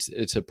maybe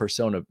it's a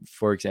persona.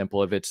 For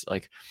example, if it's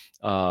like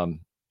a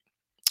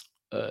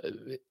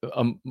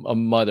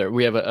mother,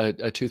 we have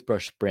a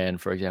toothbrush brand,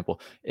 for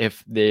example.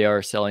 If they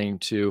are selling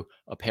to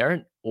a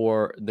parent,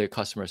 or the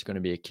customer is going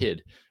to be a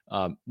kid,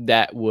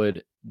 that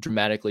would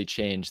dramatically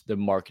change the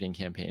marketing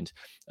campaigns.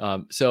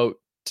 So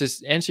to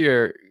answer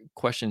your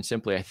question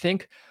simply, I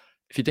think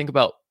if you think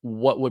about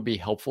what would be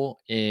helpful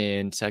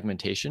in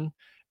segmentation,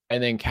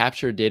 and then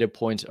capture data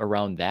points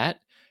around that,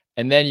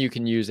 and then you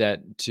can use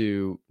that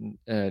to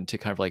kind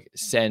of like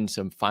send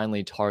some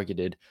finely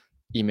targeted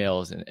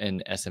emails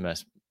and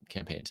SMS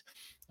campaigns.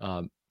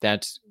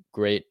 That's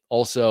great.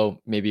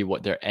 Also, maybe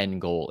what their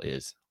end goal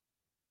is.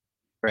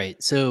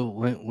 Right. So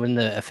when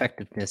the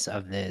effectiveness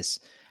of this,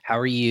 how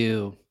are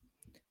you?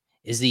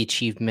 Is the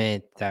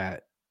achievement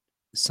that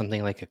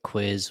something like a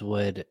quiz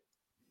would?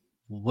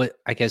 What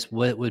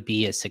would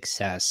be a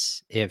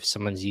success if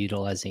someone's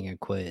utilizing a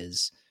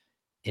quiz,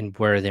 and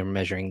where they're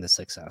measuring the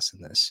success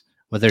in this?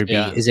 Whether it be,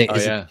 Yeah. is it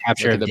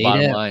capture Look at of the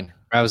bottom data? line.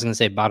 I was going to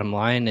say bottom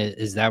line.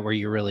 Is that where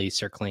you're really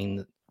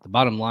circling the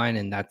bottom line,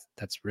 and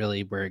that's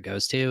really where it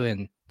goes to,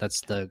 and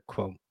that's the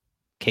quote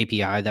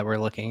KPI that we're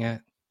looking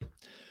at?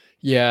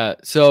 Yeah.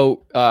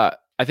 So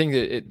I think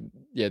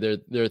that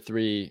there are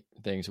three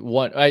things.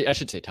 One, I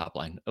should say top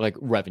line, like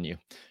revenue.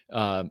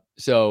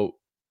 So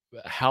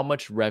how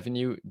much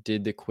revenue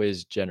did the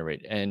quiz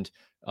generate? And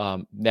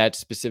that's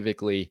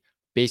specifically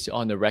based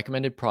on the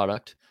recommended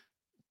product.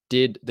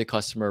 Did the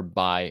customer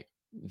buy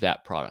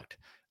that product?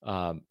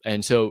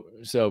 And so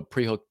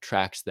Prehook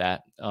tracks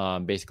that,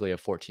 basically a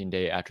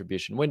 14-day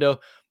attribution window.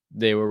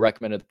 They were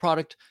recommended the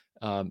product.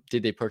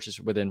 Did they purchase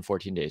within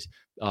 14 days?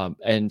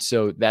 And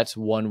so that's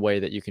one way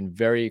that you can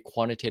very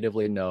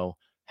quantitatively know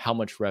how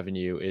much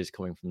revenue is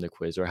coming from the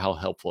quiz, or how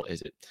helpful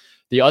is it?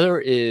 The other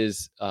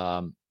is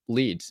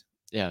leads.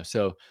 Yeah.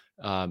 So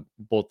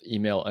both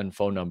email and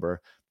phone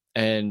number.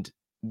 And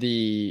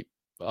the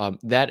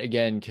that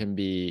again can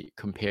be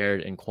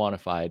compared and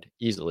quantified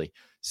easily.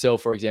 So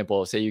for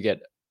example, say you get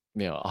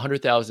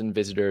 100,000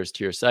 visitors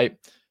to your site,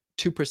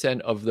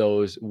 2% of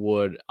those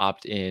would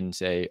opt in,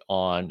 say,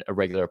 on a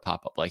regular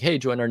pop-up, like, hey,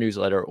 join our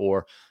newsletter,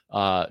 or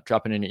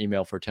drop in an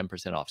email for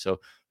 10% off. So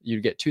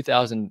you get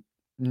 2,000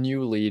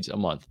 new leads a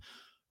month.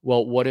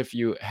 Well, what if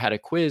you had a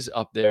quiz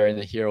up there in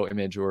the hero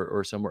image,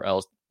 or somewhere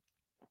else,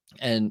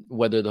 and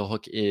whether the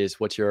hook is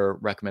what's your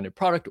recommended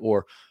product,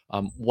 or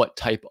what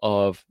type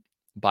of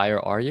buyer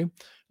are you,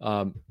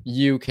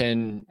 you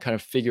can kind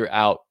of figure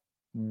out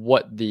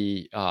what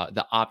the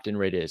opt-in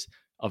rate is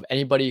of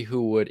anybody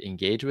who would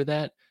engage with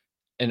that,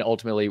 and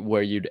ultimately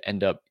where you'd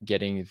end up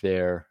getting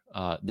their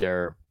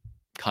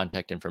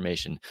contact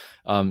information.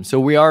 So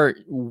we are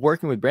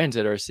working with brands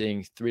that are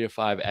seeing 3 to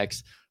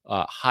 5x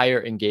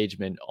higher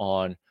engagement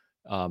on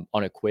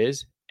a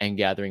quiz and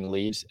gathering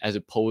leads, as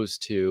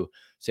opposed to,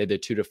 say, the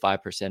 2 to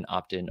 5%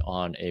 opt-in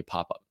on a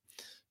pop-up.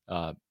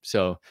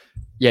 So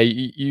yeah,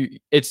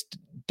 it's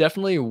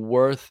definitely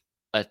worth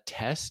a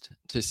test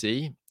to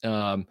see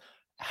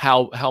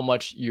how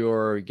much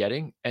you're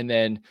getting. And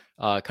then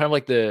kind of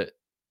like the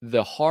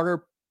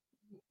harder,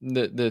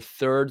 the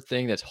third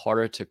thing that's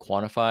harder to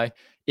quantify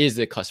is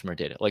the customer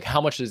data. Like, how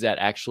much does that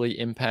actually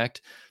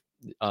impact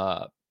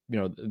the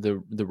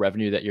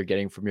revenue that you're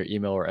getting from your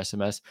email or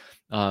SMS?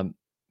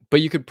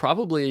 But you could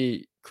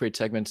probably create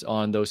segments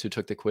on those who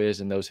took the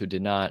quiz and those who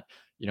did not,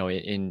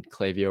 in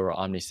Klaviyo or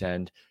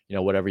Omnisend,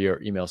 whatever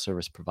your email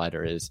service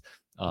provider is,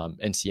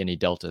 and see any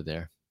delta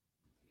there.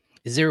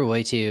 Is there a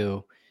way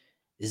to,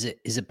 is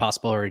it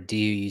possible, or do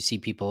you see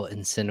people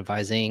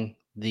incentivizing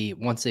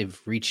once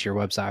they've reached your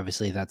website?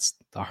 Obviously that's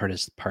the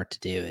hardest part to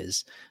do,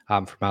 is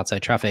from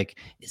outside traffic.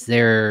 Is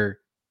there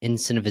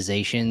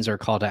incentivizations or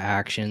call to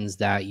actions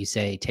that you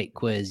say, take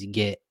quiz, you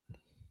get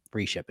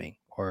free shipping,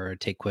 or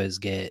take quiz,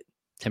 get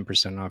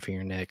 10% off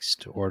your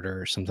next order,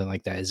 or something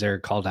like that? Is there a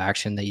call to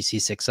action that you see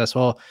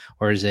successful,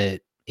 or is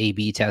it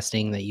A/B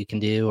testing that you can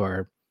do,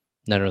 or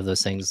none of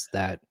those things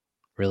that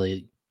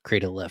really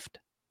create a lift?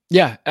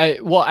 Yeah,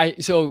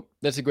 so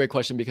that's a great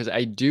question, because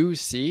I do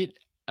see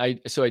I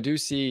do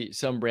see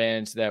some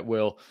brands that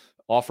will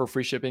offer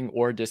free shipping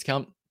or a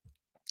discount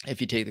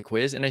if you take the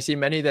quiz, and I see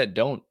many that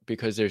don't,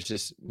 because there's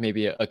just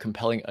maybe a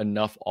compelling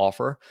enough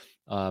offer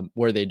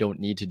where they don't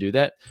need to do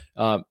that.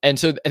 And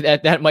so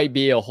that might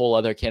be a whole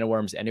other can of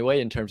worms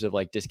anyway, in terms of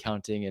like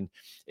discounting and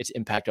its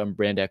impact on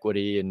brand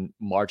equity and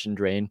margin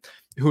drain.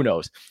 Who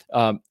knows?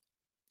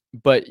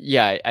 But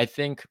yeah, I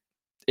think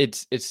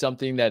it's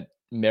something that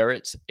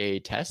merits a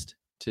test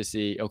to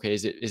see, okay,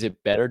 is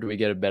it better? Do we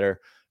get a better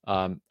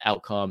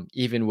outcome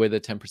even with a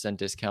 10%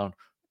 discount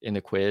in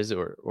the quiz,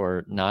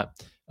 or not?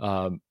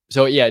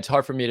 So yeah, it's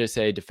hard for me to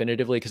say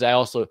definitively, because I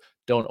also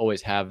don't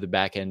always have the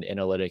back end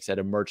analytics that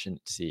a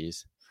merchant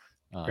sees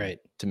Right.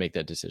 to make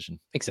that decision.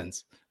 Makes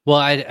sense. Well,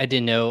 I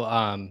didn't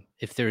know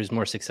if there was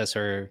more success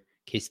or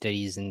case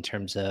studies in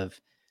terms of,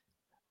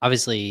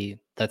 obviously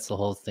that's the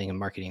whole thing in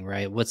marketing,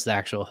 right? What's the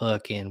actual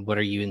hook, and what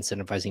are you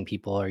incentivizing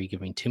people? Are you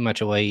giving too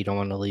much away? You don't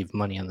want to leave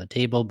money on the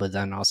table, but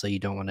then also you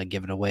don't want to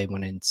give it away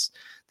when it's,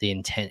 the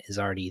intent is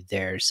already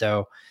there.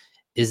 So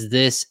is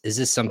this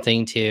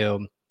something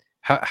to,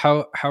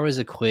 how is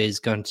a quiz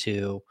going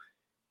to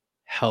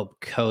help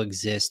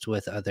coexist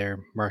with other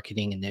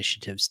marketing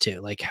initiatives too?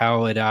 Like,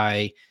 how would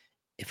I,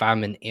 if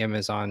I'm an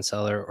Amazon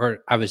seller, or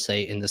I would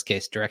say in this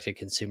case, direct to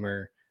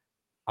consumer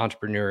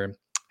entrepreneur,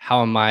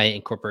 how am I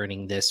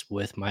incorporating this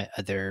with my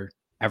other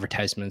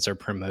advertisements or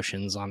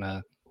promotions on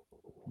a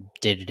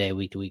day-to-day,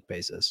 week-to-week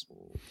basis?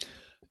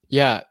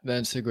 Yeah,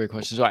 that's a great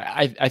question. So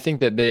I think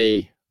that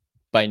they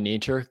by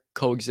nature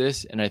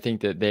coexist, and I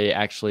think that they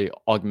actually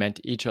augment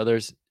each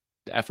other's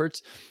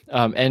efforts.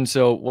 And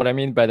so what I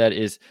mean by that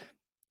is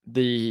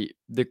the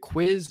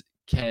quiz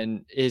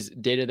is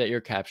data that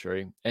you're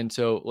capturing. And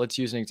so let's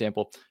use an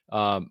example.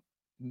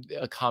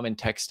 A common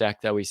tech stack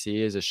that we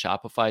see is a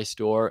Shopify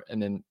store,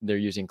 and then they're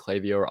using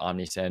Klaviyo or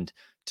Omnisend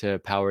to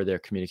power their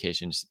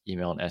communications,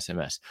 email and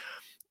SMS.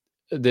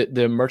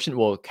 The merchant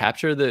will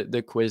capture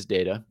the quiz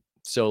data.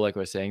 So like I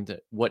was saying,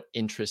 that what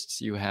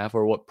interests you have,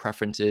 or what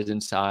preferences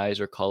in size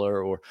or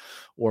color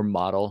or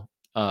model.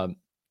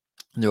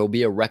 There will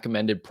be a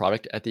recommended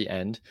product at the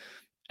end.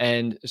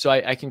 And so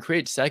I can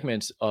create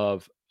segments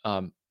of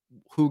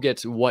who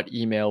gets what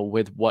email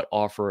with what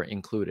offer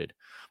included.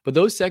 But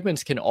those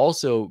segments can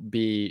also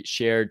be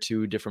shared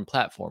to different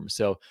platforms.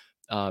 So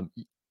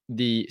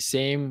the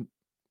same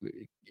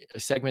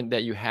segment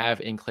that you have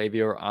in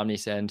Klaviyo or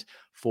Omnisend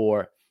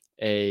for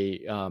a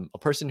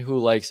person who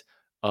likes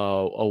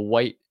a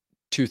white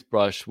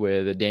toothbrush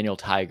with a Daniel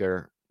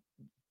Tiger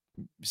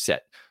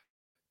set,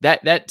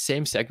 that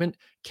same segment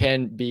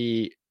can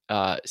be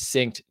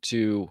synced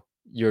to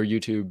your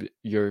YouTube,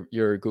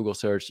 your Google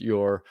search,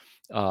 your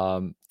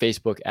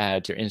Facebook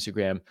ads, your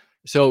Instagram.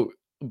 So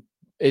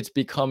it's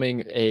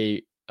becoming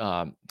a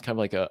kind of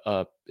like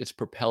it's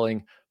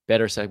propelling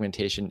better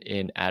segmentation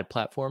in ad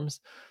platforms.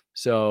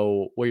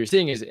 So what you're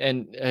seeing is,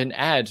 and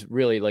ads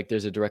really, like,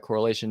 there's a direct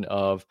correlation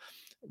of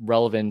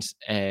relevance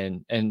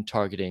and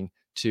targeting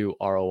to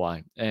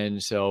ROI.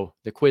 And so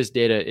the quiz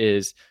data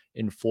is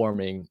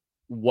informing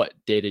what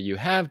data you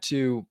have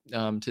to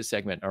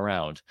segment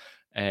around.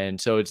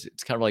 And so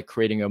it's kind of like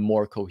creating a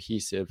more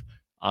cohesive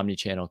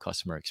omni-channel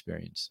customer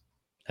experience.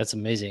 That's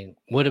amazing.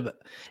 What about,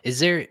 is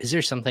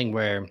there something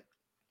where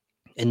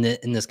in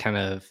this kind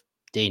of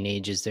day and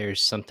age, is there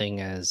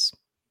something as,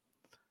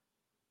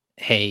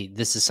 hey,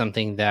 this is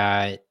something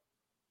that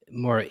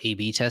more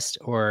A/B test,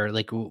 or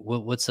like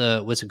what's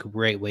a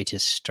great way to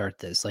start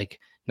this? Like,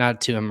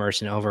 not to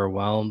immerse and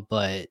overwhelm,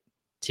 but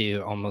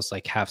to almost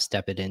like half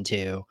step it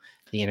into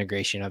the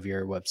integration of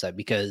your website.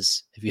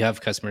 Because if you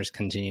have customers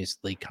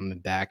continuously coming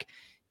back,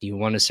 do you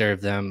want to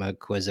serve them a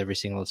quiz every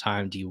single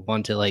time? Do you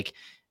want to like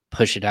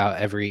push it out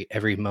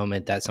every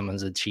moment that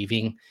someone's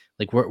achieving?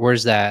 Like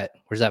where's that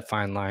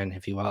fine line,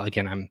 if you will?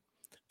 Again, I'm,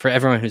 for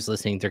everyone who's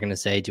listening, they're going to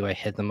say, do I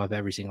hit them up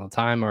every single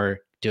time, or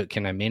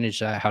can I manage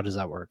that? How does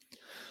that work?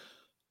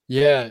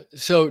 Yeah.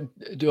 So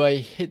do I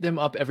hit them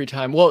up every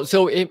time? Well,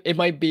 so it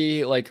might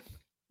be like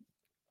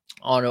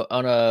on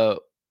a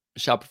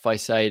Shopify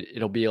site,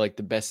 it'll be like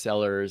the best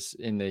sellers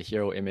in the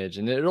hero image,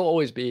 and it'll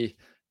always be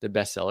the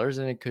best sellers.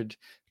 And it could,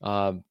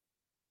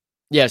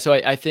 yeah. So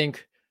I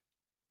think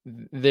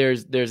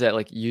there's that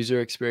like user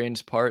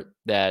experience part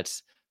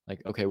that's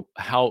like, okay,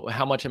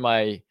 how much am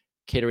I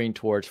catering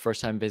towards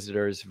first time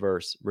visitors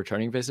versus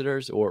returning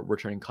visitors or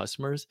returning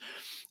customers?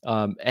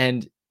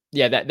 And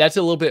yeah, that's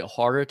a little bit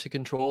harder to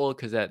control,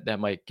 because that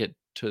might get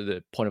to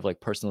the point of like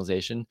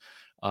personalization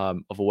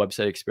of a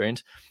website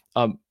experience.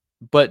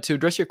 But to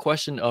address your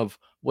question of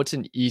what's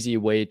an easy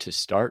way to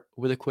start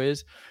with a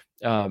quiz,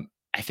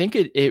 I think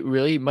it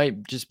really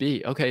might just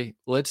be, okay,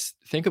 let's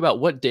think about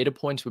what data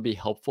points would be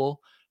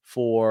helpful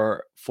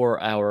for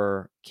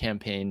our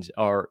campaigns,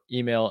 our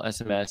email,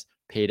 SMS,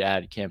 paid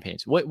ad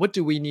campaigns. What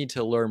do we need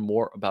to learn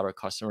more about our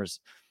customers,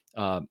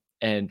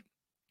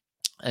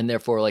 and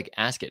therefore like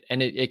ask it.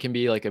 And it can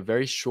be like a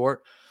very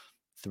short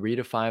 3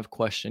 to 5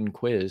 question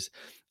quiz.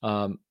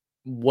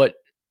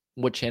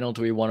 What channel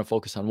do we want to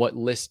focus on? What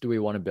list do we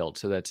want to build?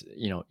 So that's,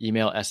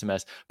 email,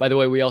 SMS. By the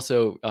way, we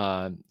also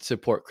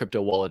support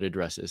crypto wallet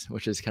addresses,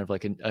 which is kind of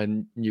like a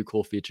new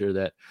cool feature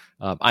that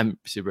I'm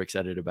super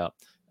excited about.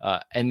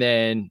 And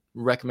then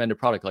recommend a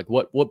product, like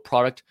what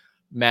product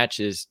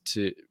matches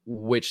to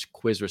which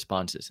quiz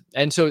responses.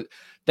 And so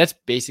that's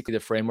basically the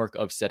framework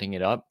of setting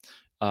it up.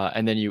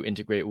 And then you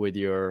integrate with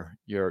your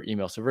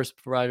email service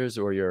providers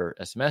or your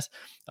SMS.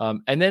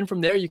 And then from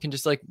there, you can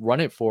just like run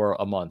it for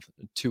a month,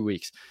 2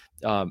 weeks.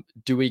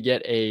 Do we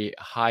get a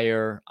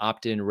higher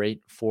opt-in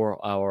rate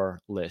for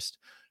our list?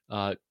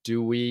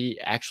 Do we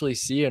actually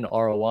see an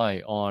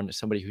ROI on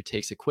somebody who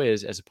takes a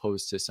quiz as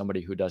opposed to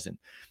somebody who doesn't?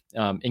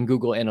 In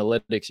Google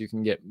Analytics, you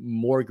can get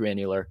more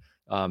granular,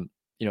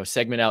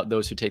 segment out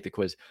those who take the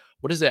quiz.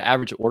 What does the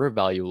average order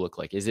value look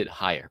like? Is it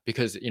higher?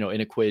 Because, in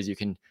a quiz, you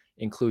can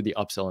include the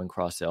upsell and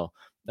cross sell.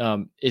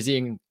 Is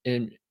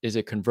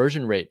a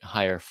conversion rate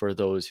higher for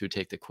those who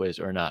take the quiz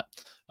or not?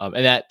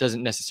 And that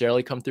doesn't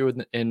necessarily come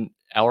through in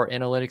our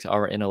analytics.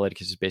 Our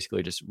analytics is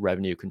basically just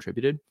revenue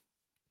contributed.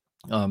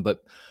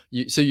 But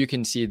you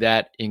can see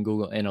that in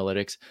Google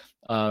Analytics.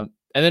 And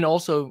then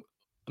also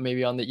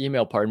maybe on the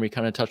email part, and we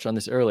kind of touched on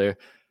this earlier,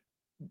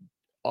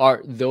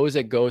 are those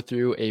that go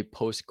through a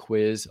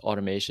post-quiz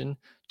automation,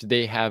 do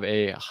they have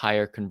a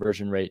higher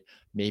conversion rate?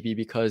 Maybe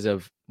because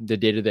of the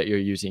data that you're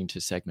using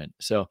to segment.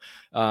 So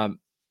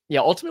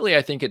ultimately,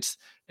 I think it's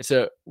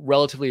a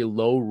relatively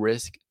low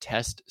risk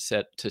test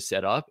set to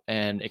set up,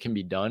 and it can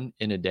be done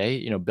in a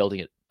day,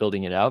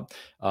 building it out.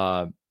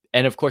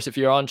 And of course, if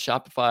you're on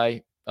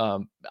Shopify,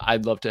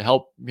 I'd love to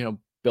help,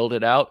 build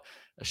it out,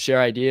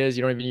 share ideas.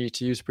 You don't even need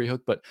to use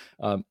Prehook, but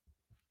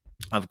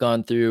I've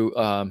gone through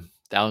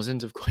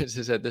thousands of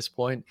quizzes at this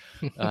point.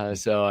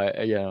 So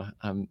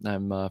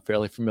I'm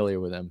fairly familiar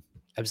with them.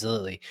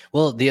 Absolutely.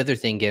 Well, the other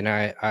thing, and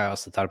I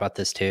also thought about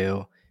this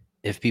too,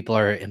 if people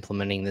are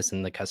implementing this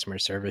in the customer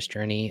service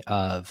journey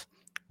of,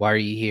 why are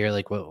you here?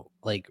 Like,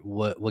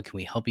 what can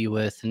we help you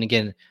with? And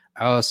again,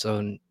 I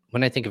also,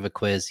 when I think of a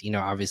quiz,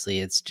 obviously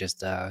it's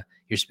just,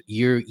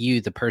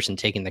 you, the person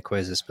taking the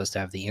quiz, is supposed to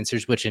have the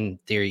answers, which in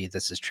theory,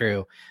 this is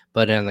true.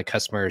 But on the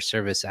customer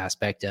service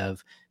aspect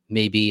of,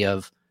 maybe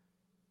of,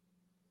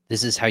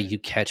 this is how you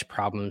catch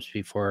problems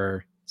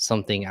before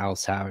something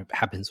else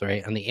happens,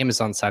 right? On the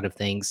Amazon side of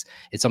things,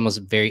 it's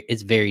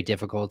very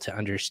difficult to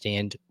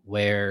understand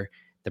where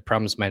the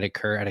problems might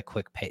occur at a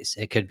quick pace.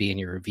 It could be in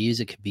your reviews,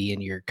 it could be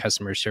in your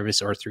customer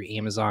service, or through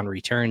Amazon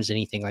returns,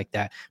 anything like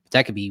that. But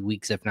that could be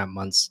weeks, if not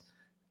months,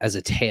 as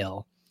a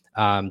tail,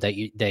 that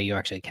you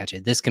actually catch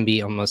it. This can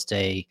be almost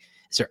is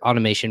there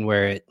automation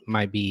where it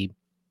might be,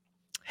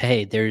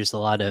 hey, there's a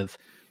lot of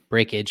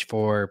breakage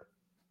for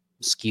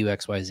SKU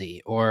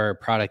XYZ, or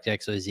product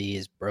XYZ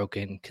is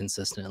broken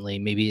consistently.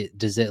 Maybe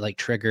does it like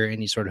trigger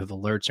any sort of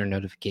alerts or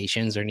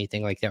notifications or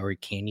anything like that, or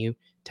can you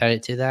tie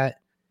it to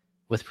that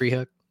with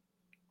Prehook?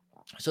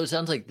 So it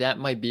sounds like that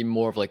might be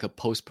more of like a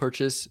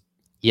post-purchase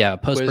Yeah,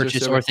 quiz or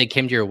post-purchase, or service. if they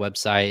came to your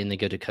website and they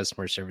go to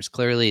customer service,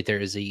 clearly there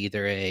is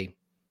either a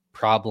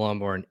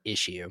problem or an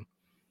issue.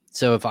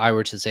 So if I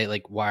were to say,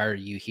 like, why are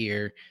you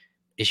here?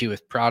 Issue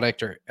with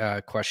product, or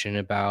question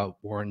about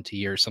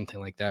warranty or something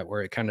like that,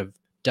 where it kind of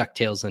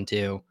ducktails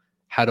into,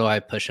 how do I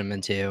push them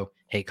into,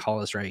 hey, call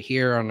us right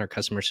here on our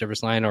customer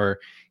service line, or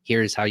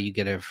here's how you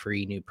get a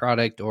free new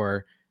product,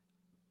 or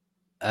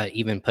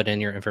even put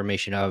in your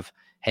information of,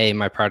 hey,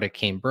 my product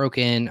came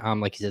broken.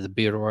 Like you said, the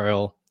beard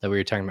oil that we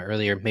were talking about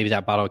earlier, maybe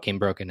that bottle came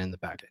broken in the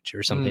package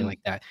or something Mm,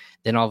 like that.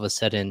 Then all of a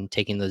sudden,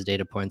 taking those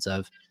data points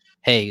of,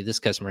 hey, this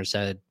customer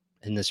said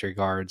in this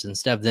regards,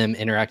 instead of them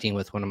interacting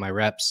with one of my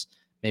reps,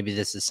 maybe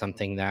this is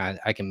something that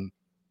I can,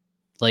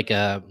 like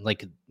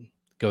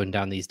going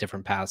down these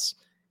different paths,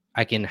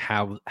 I can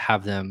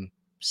have them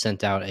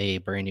sent out a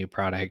brand new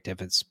product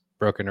if it's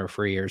broken or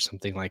free or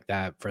something like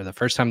that for the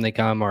first time they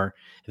come, or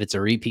if it's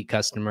a repeat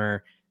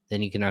customer,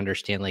 then you can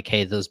understand, like,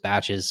 hey, those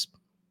batches,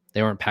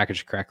 they weren't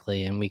packaged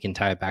correctly, and we can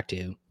tie it back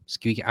to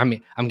squeaky. I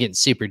mean, I'm getting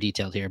super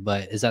detailed here,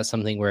 but is that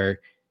something where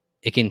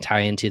it can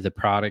tie into the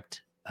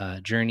product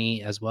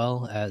journey as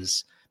well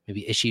as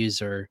maybe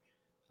issues or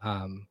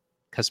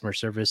customer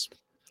service,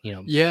 you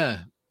know? yeah.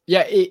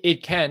 Yeah,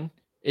 it can.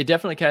 It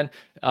definitely can.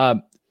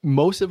 Um,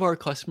 Most of our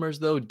customers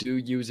though do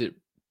use it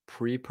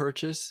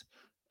pre-purchase.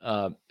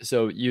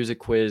 So use a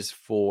quiz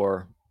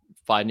for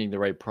finding the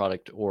right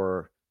product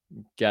or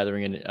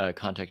gathering in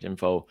contact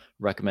info,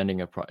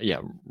 recommending a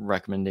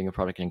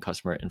product and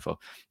customer info.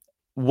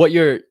 What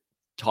you're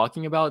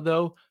talking about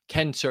though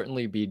can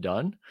certainly be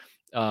done.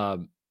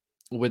 Um,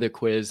 with a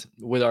quiz,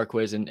 with our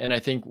quiz. And I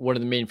think one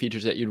of the main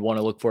features that you'd want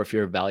to look for if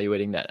you're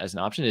evaluating that as an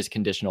option is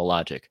conditional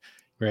logic.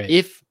 Right.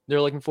 If they're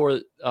looking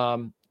for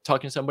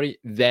talking to somebody,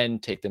 then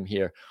take them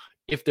here.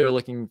 If they're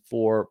looking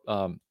for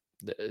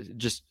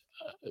just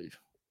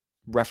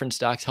reference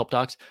docs, help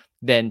docs,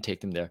 then take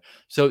them there.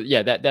 So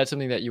yeah, that's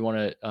something that you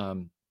want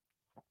to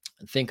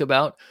think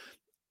about.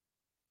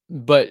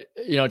 But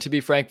to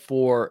be frank,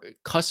 for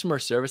customer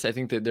service, I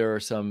think that there are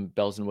some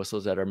bells and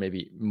whistles that are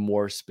maybe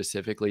more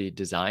specifically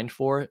designed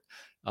for it.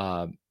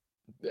 Um,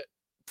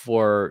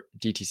 for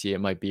DTC, it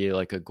might be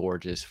like a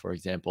Gorgeous, for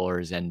example, or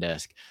a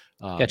Zendesk.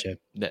 Gotcha.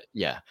 That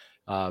yeah,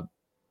 uh,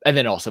 and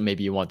then also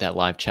maybe you want that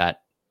live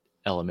chat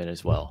element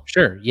as well.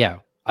 Sure. Yeah.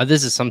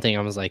 This is something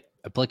I was like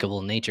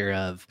applicable nature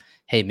of,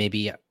 hey,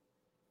 maybe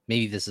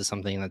this is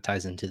something that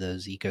ties into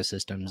those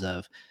ecosystems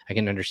of, I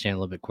can understand a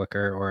little bit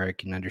quicker, or I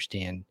can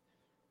understand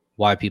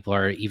why people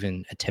are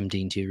even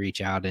attempting to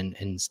reach out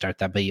and start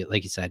that. But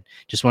like you said,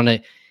 just want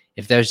to,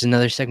 if there's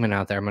another segment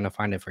out there, I'm going to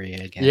find it for you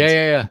again.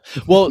 Yeah.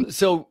 Well,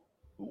 so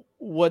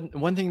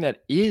one thing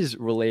that is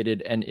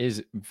related and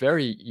is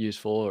very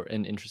useful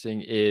and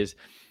interesting is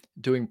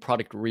doing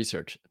product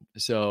research.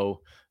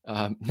 So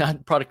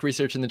not product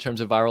research in the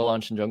terms of Viral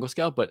Launch and Jungle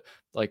Scout, but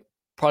like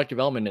product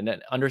development and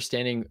then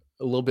understanding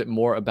a little bit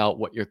more about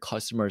what your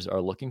customers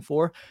are looking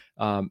for,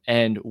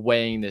 and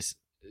weighing this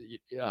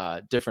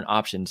different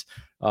options.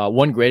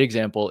 One great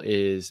example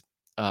is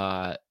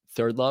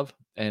Third Love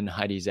and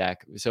Heidi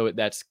Zach. So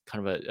that's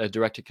kind of a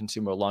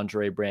direct-to-consumer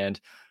lingerie brand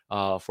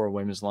for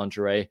women's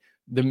lingerie.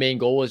 The main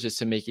goal was just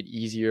to make it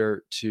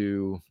easier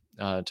to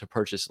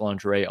purchase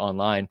lingerie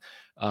online,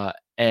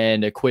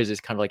 and a quiz is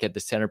kind of like at the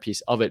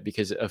centerpiece of it,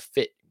 because a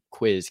fit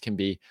quiz can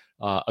be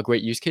a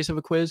great use case of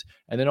a quiz,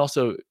 and then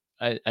also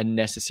a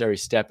necessary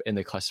step in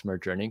the customer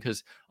journey,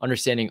 because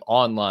understanding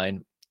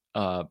online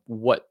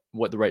what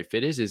the right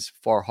fit is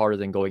far harder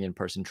than going in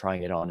person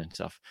trying it on and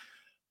stuff.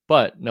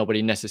 But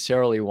nobody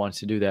necessarily wants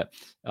to do that.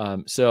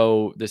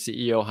 So the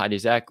CEO Heidi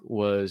Zach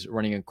was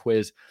running a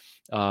quiz.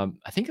 I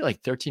think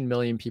like 13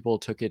 million people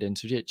took it, and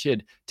so she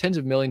had tens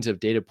of millions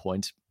of data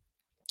points.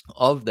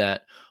 Of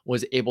that,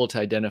 was able to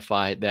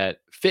identify that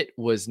fit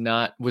was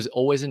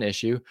always an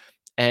issue.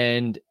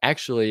 And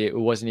actually, it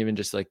wasn't even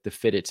just like the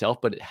fit itself,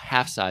 but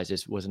half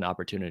sizes was an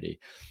opportunity.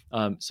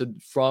 So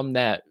from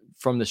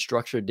the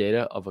structured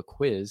data of a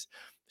quiz,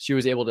 she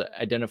was able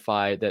to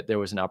identify that there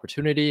was an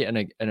opportunity and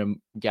a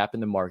gap in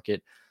the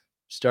market,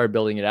 started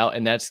building it out.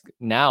 And that's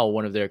now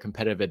one of their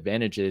competitive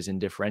advantages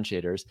and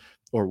differentiators,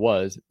 or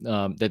was,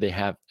 that they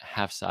have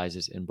half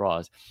sizes in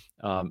bras.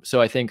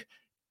 So I think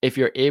if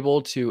you're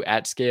able to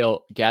at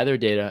scale gather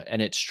data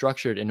and it's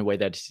structured in a way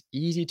that's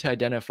easy to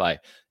identify,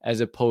 as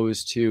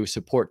opposed to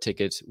support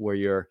tickets where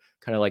you're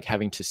kind of like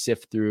having to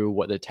sift through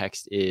what the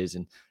text is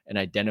and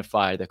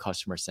identify the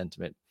customer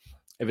sentiment.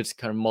 If it's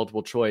kind of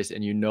multiple choice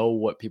and you know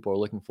what people are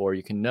looking for,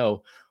 you can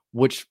know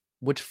which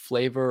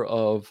flavor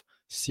of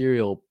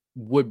cereal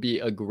would be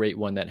a great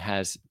one that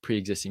has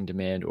pre-existing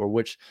demand, or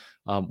which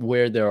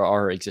where there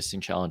are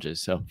existing challenges.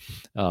 So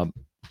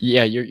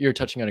yeah, you're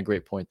touching on a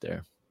great point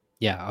there.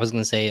 Yeah. I was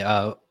going to say,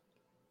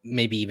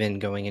 maybe even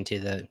going into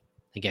the,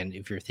 again,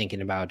 if you're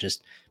thinking about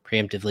just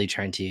preemptively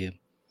trying to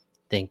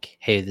think,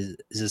 hey, is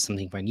this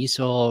something you find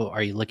useful?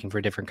 Are you looking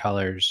for different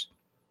colors?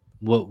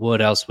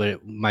 What else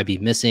might be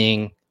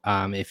missing?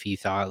 If you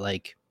thought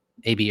like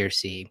A, B, or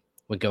C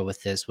would go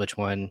with this, which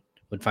one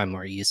would find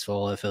more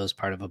useful if it was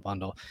part of a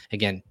bundle?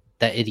 Again,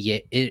 that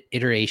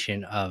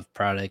iteration of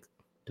product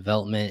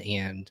development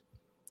and,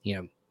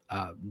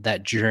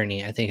 that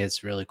journey. I think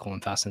it's really cool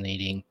and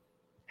fascinating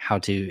how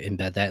to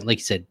embed that. Like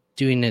you said,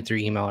 doing it through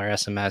email or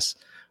SMS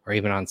or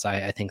even on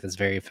site, I think that's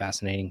very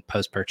fascinating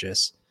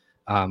post-purchase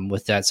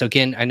with that. So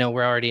again, I know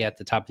we're already at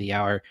the top of the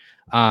hour.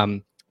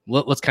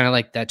 What's kind of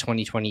like that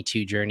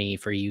 2022 journey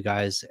for you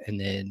guys? And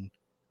then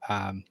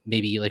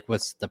maybe like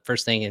what's the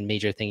first thing and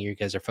major thing you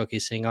guys are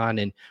focusing on?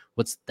 And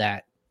what's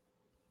that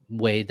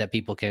way that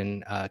people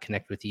can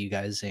connect with you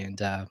guys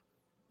and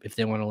if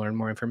they want to learn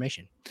more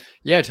information?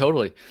 Yeah,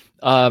 totally.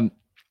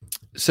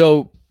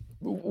 So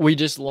we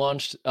just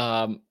launched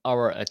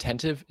our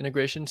Attentive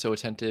integration. So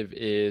Attentive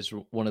is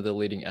one of the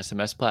leading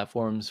SMS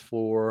platforms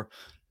for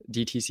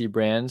DTC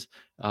brands.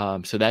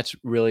 So that's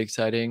really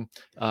exciting.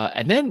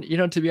 And then,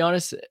 to be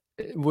honest,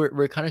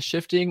 we're kind of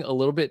shifting a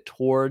little bit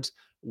towards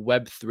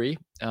Web3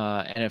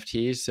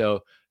 NFTs.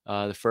 So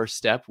the first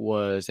step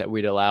was that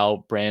we'd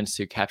allow brands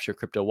to capture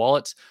crypto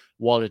wallet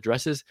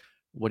addresses.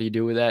 What do you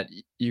do with that?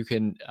 You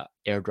can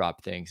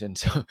airdrop things. And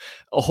so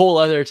a whole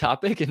other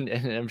topic, and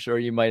I'm sure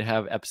you might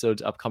have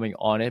episodes upcoming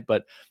on it,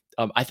 but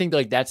I think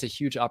like that's a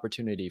huge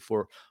opportunity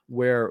for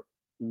where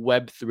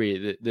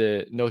Web3,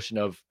 the notion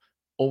of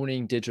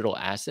owning digital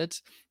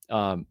assets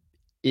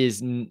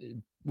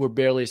we're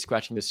barely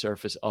scratching the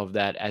surface of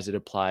that as it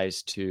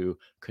applies to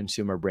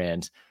consumer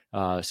brands.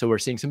 So we're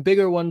seeing some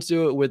bigger ones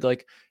do it with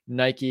like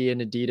Nike and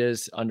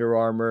Adidas, Under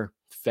Armour,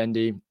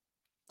 Fendi.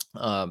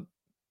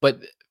 But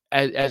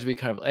as we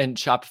kind of, and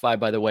Shopify,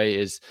 by the way,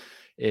 is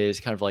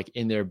kind of like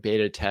in their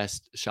beta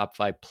test.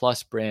 Shopify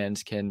Plus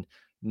brands can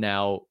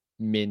now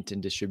mint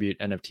and distribute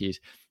NFTs.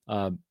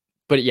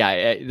 But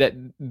yeah, that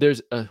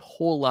there's a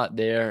whole lot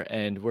there,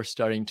 and we're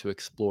starting to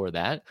explore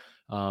that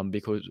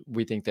because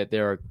we think that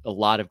there are a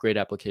lot of great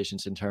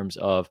applications in terms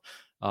of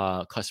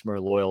customer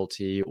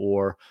loyalty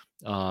or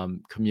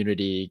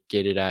community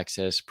gated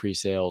access,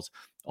 pre-sales,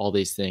 all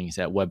these things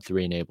that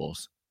Web3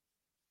 enables.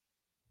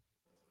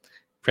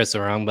 Press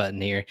the wrong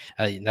button here.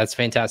 That's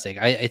fantastic.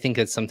 I think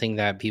it's something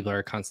that people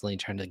are constantly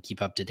trying to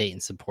keep up to date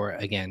and support.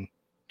 Again,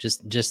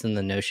 just in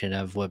the notion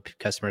of what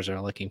customers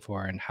are looking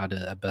for and how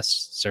to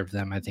best serve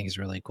them, I think is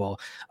really cool.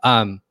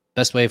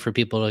 Best way for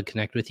people to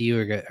connect with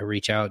you or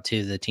reach out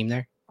to the team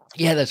there?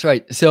 Yeah, that's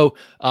right. So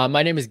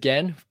my name is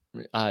Gen,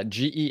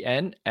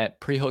 Gen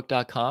at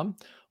prehook.com,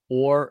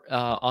 or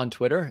on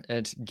Twitter,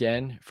 it's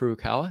Gen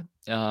Furukawa.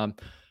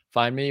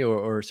 Find me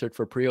or search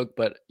for Prehook.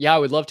 But yeah, I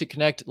would love to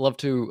connect, love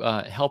to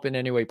help in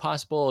any way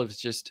possible. If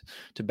it's just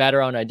to bat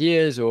around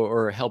ideas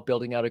or help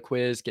building out a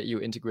quiz, get you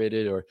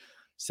integrated or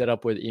set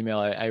up with email.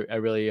 I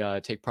really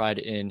take pride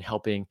in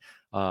helping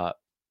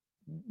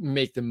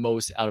make the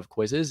most out of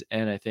quizzes.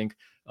 And I think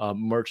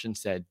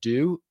merchants that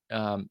do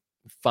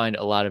find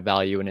a lot of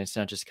value. And it's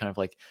not just kind of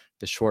like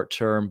the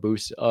short-term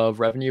boost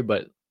of revenue,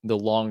 but the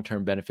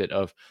long-term benefit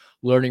of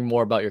learning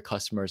more about your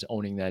customers,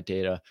 owning that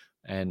data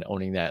and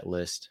owning that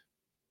list.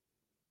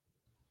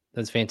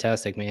 That's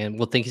fantastic, man.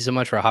 Well, thank you so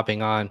much for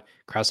hopping on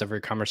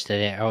Crossover Commerce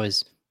today. I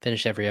always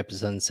finish every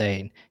episode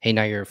saying, hey,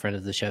 now you're a friend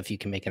of the show. If you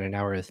can make it an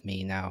hour with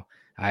me now,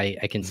 I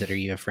consider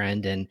you a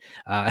friend, and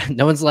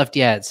no one's left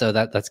yet. So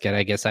that's good.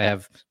 I guess I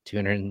have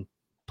 200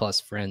 plus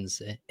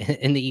friends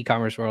in the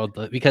e-commerce world,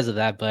 but because of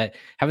that, but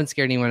haven't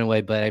scared anyone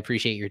away. But I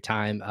appreciate your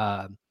time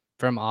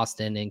from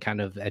Austin and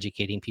kind of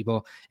educating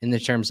people in the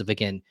terms of,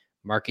 again,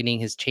 marketing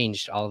has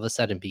changed all of a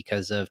sudden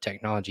because of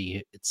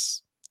technology.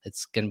 It's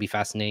going to be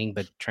fascinating,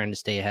 but trying to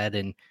stay ahead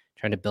and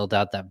trying to build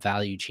out that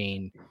value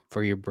chain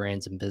for your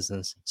brands and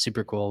business.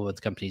 Super cool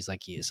with companies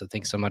like you. So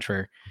thanks so much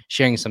for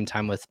sharing some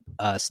time with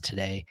us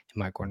today in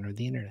my corner of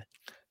the internet.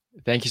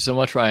 Thank you so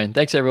much, Ryan.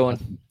 Thanks,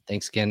 everyone.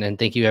 Thanks again. And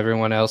thank you,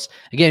 everyone else,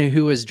 again,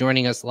 who is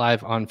joining us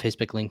live on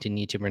Facebook, LinkedIn,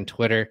 YouTube, and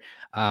Twitter.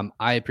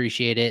 I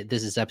appreciate it.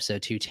 This is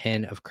episode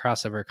 210 of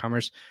Crossover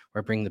Commerce,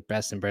 where I bring the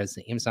best and breads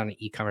in the Amazon and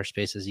e-commerce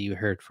space, as you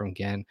heard from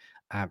Gen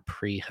at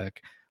Prehook.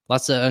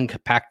 Lots to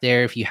unpack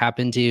there. If you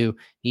happen to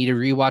need to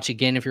rewatch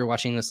again, if you're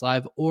watching this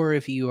live, or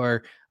if you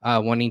are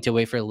wanting to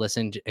wait for a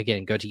listen,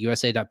 again, go to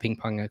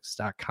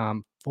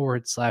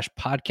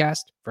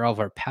usa.pingpongx.com/podcast for all of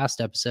our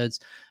past episodes.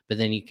 But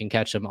then you can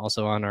catch them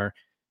also on our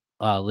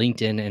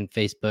LinkedIn and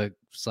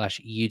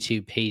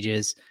Facebook/YouTube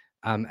pages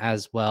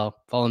as well.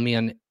 Follow me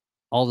on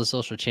all the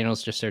social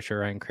channels. Just search for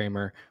Ryan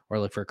Kramer or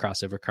look for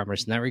Crossover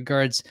Commerce in that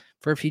regards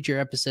for future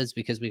episodes,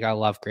 because we got a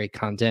lot of great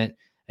content.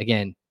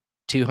 Again,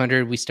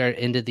 200, we start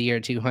into the year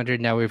at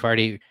 200. Now we've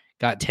already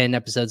got 10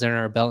 episodes under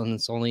our belt, and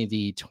it's only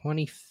the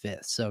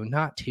 25th. So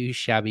not too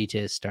shabby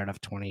to start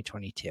off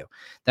 2022.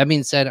 That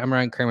being said, I'm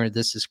Ryan Kramer.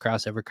 This is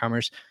Crossover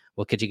Commerce.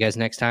 We'll catch you guys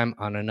next time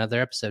on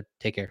another episode.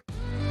 Take care.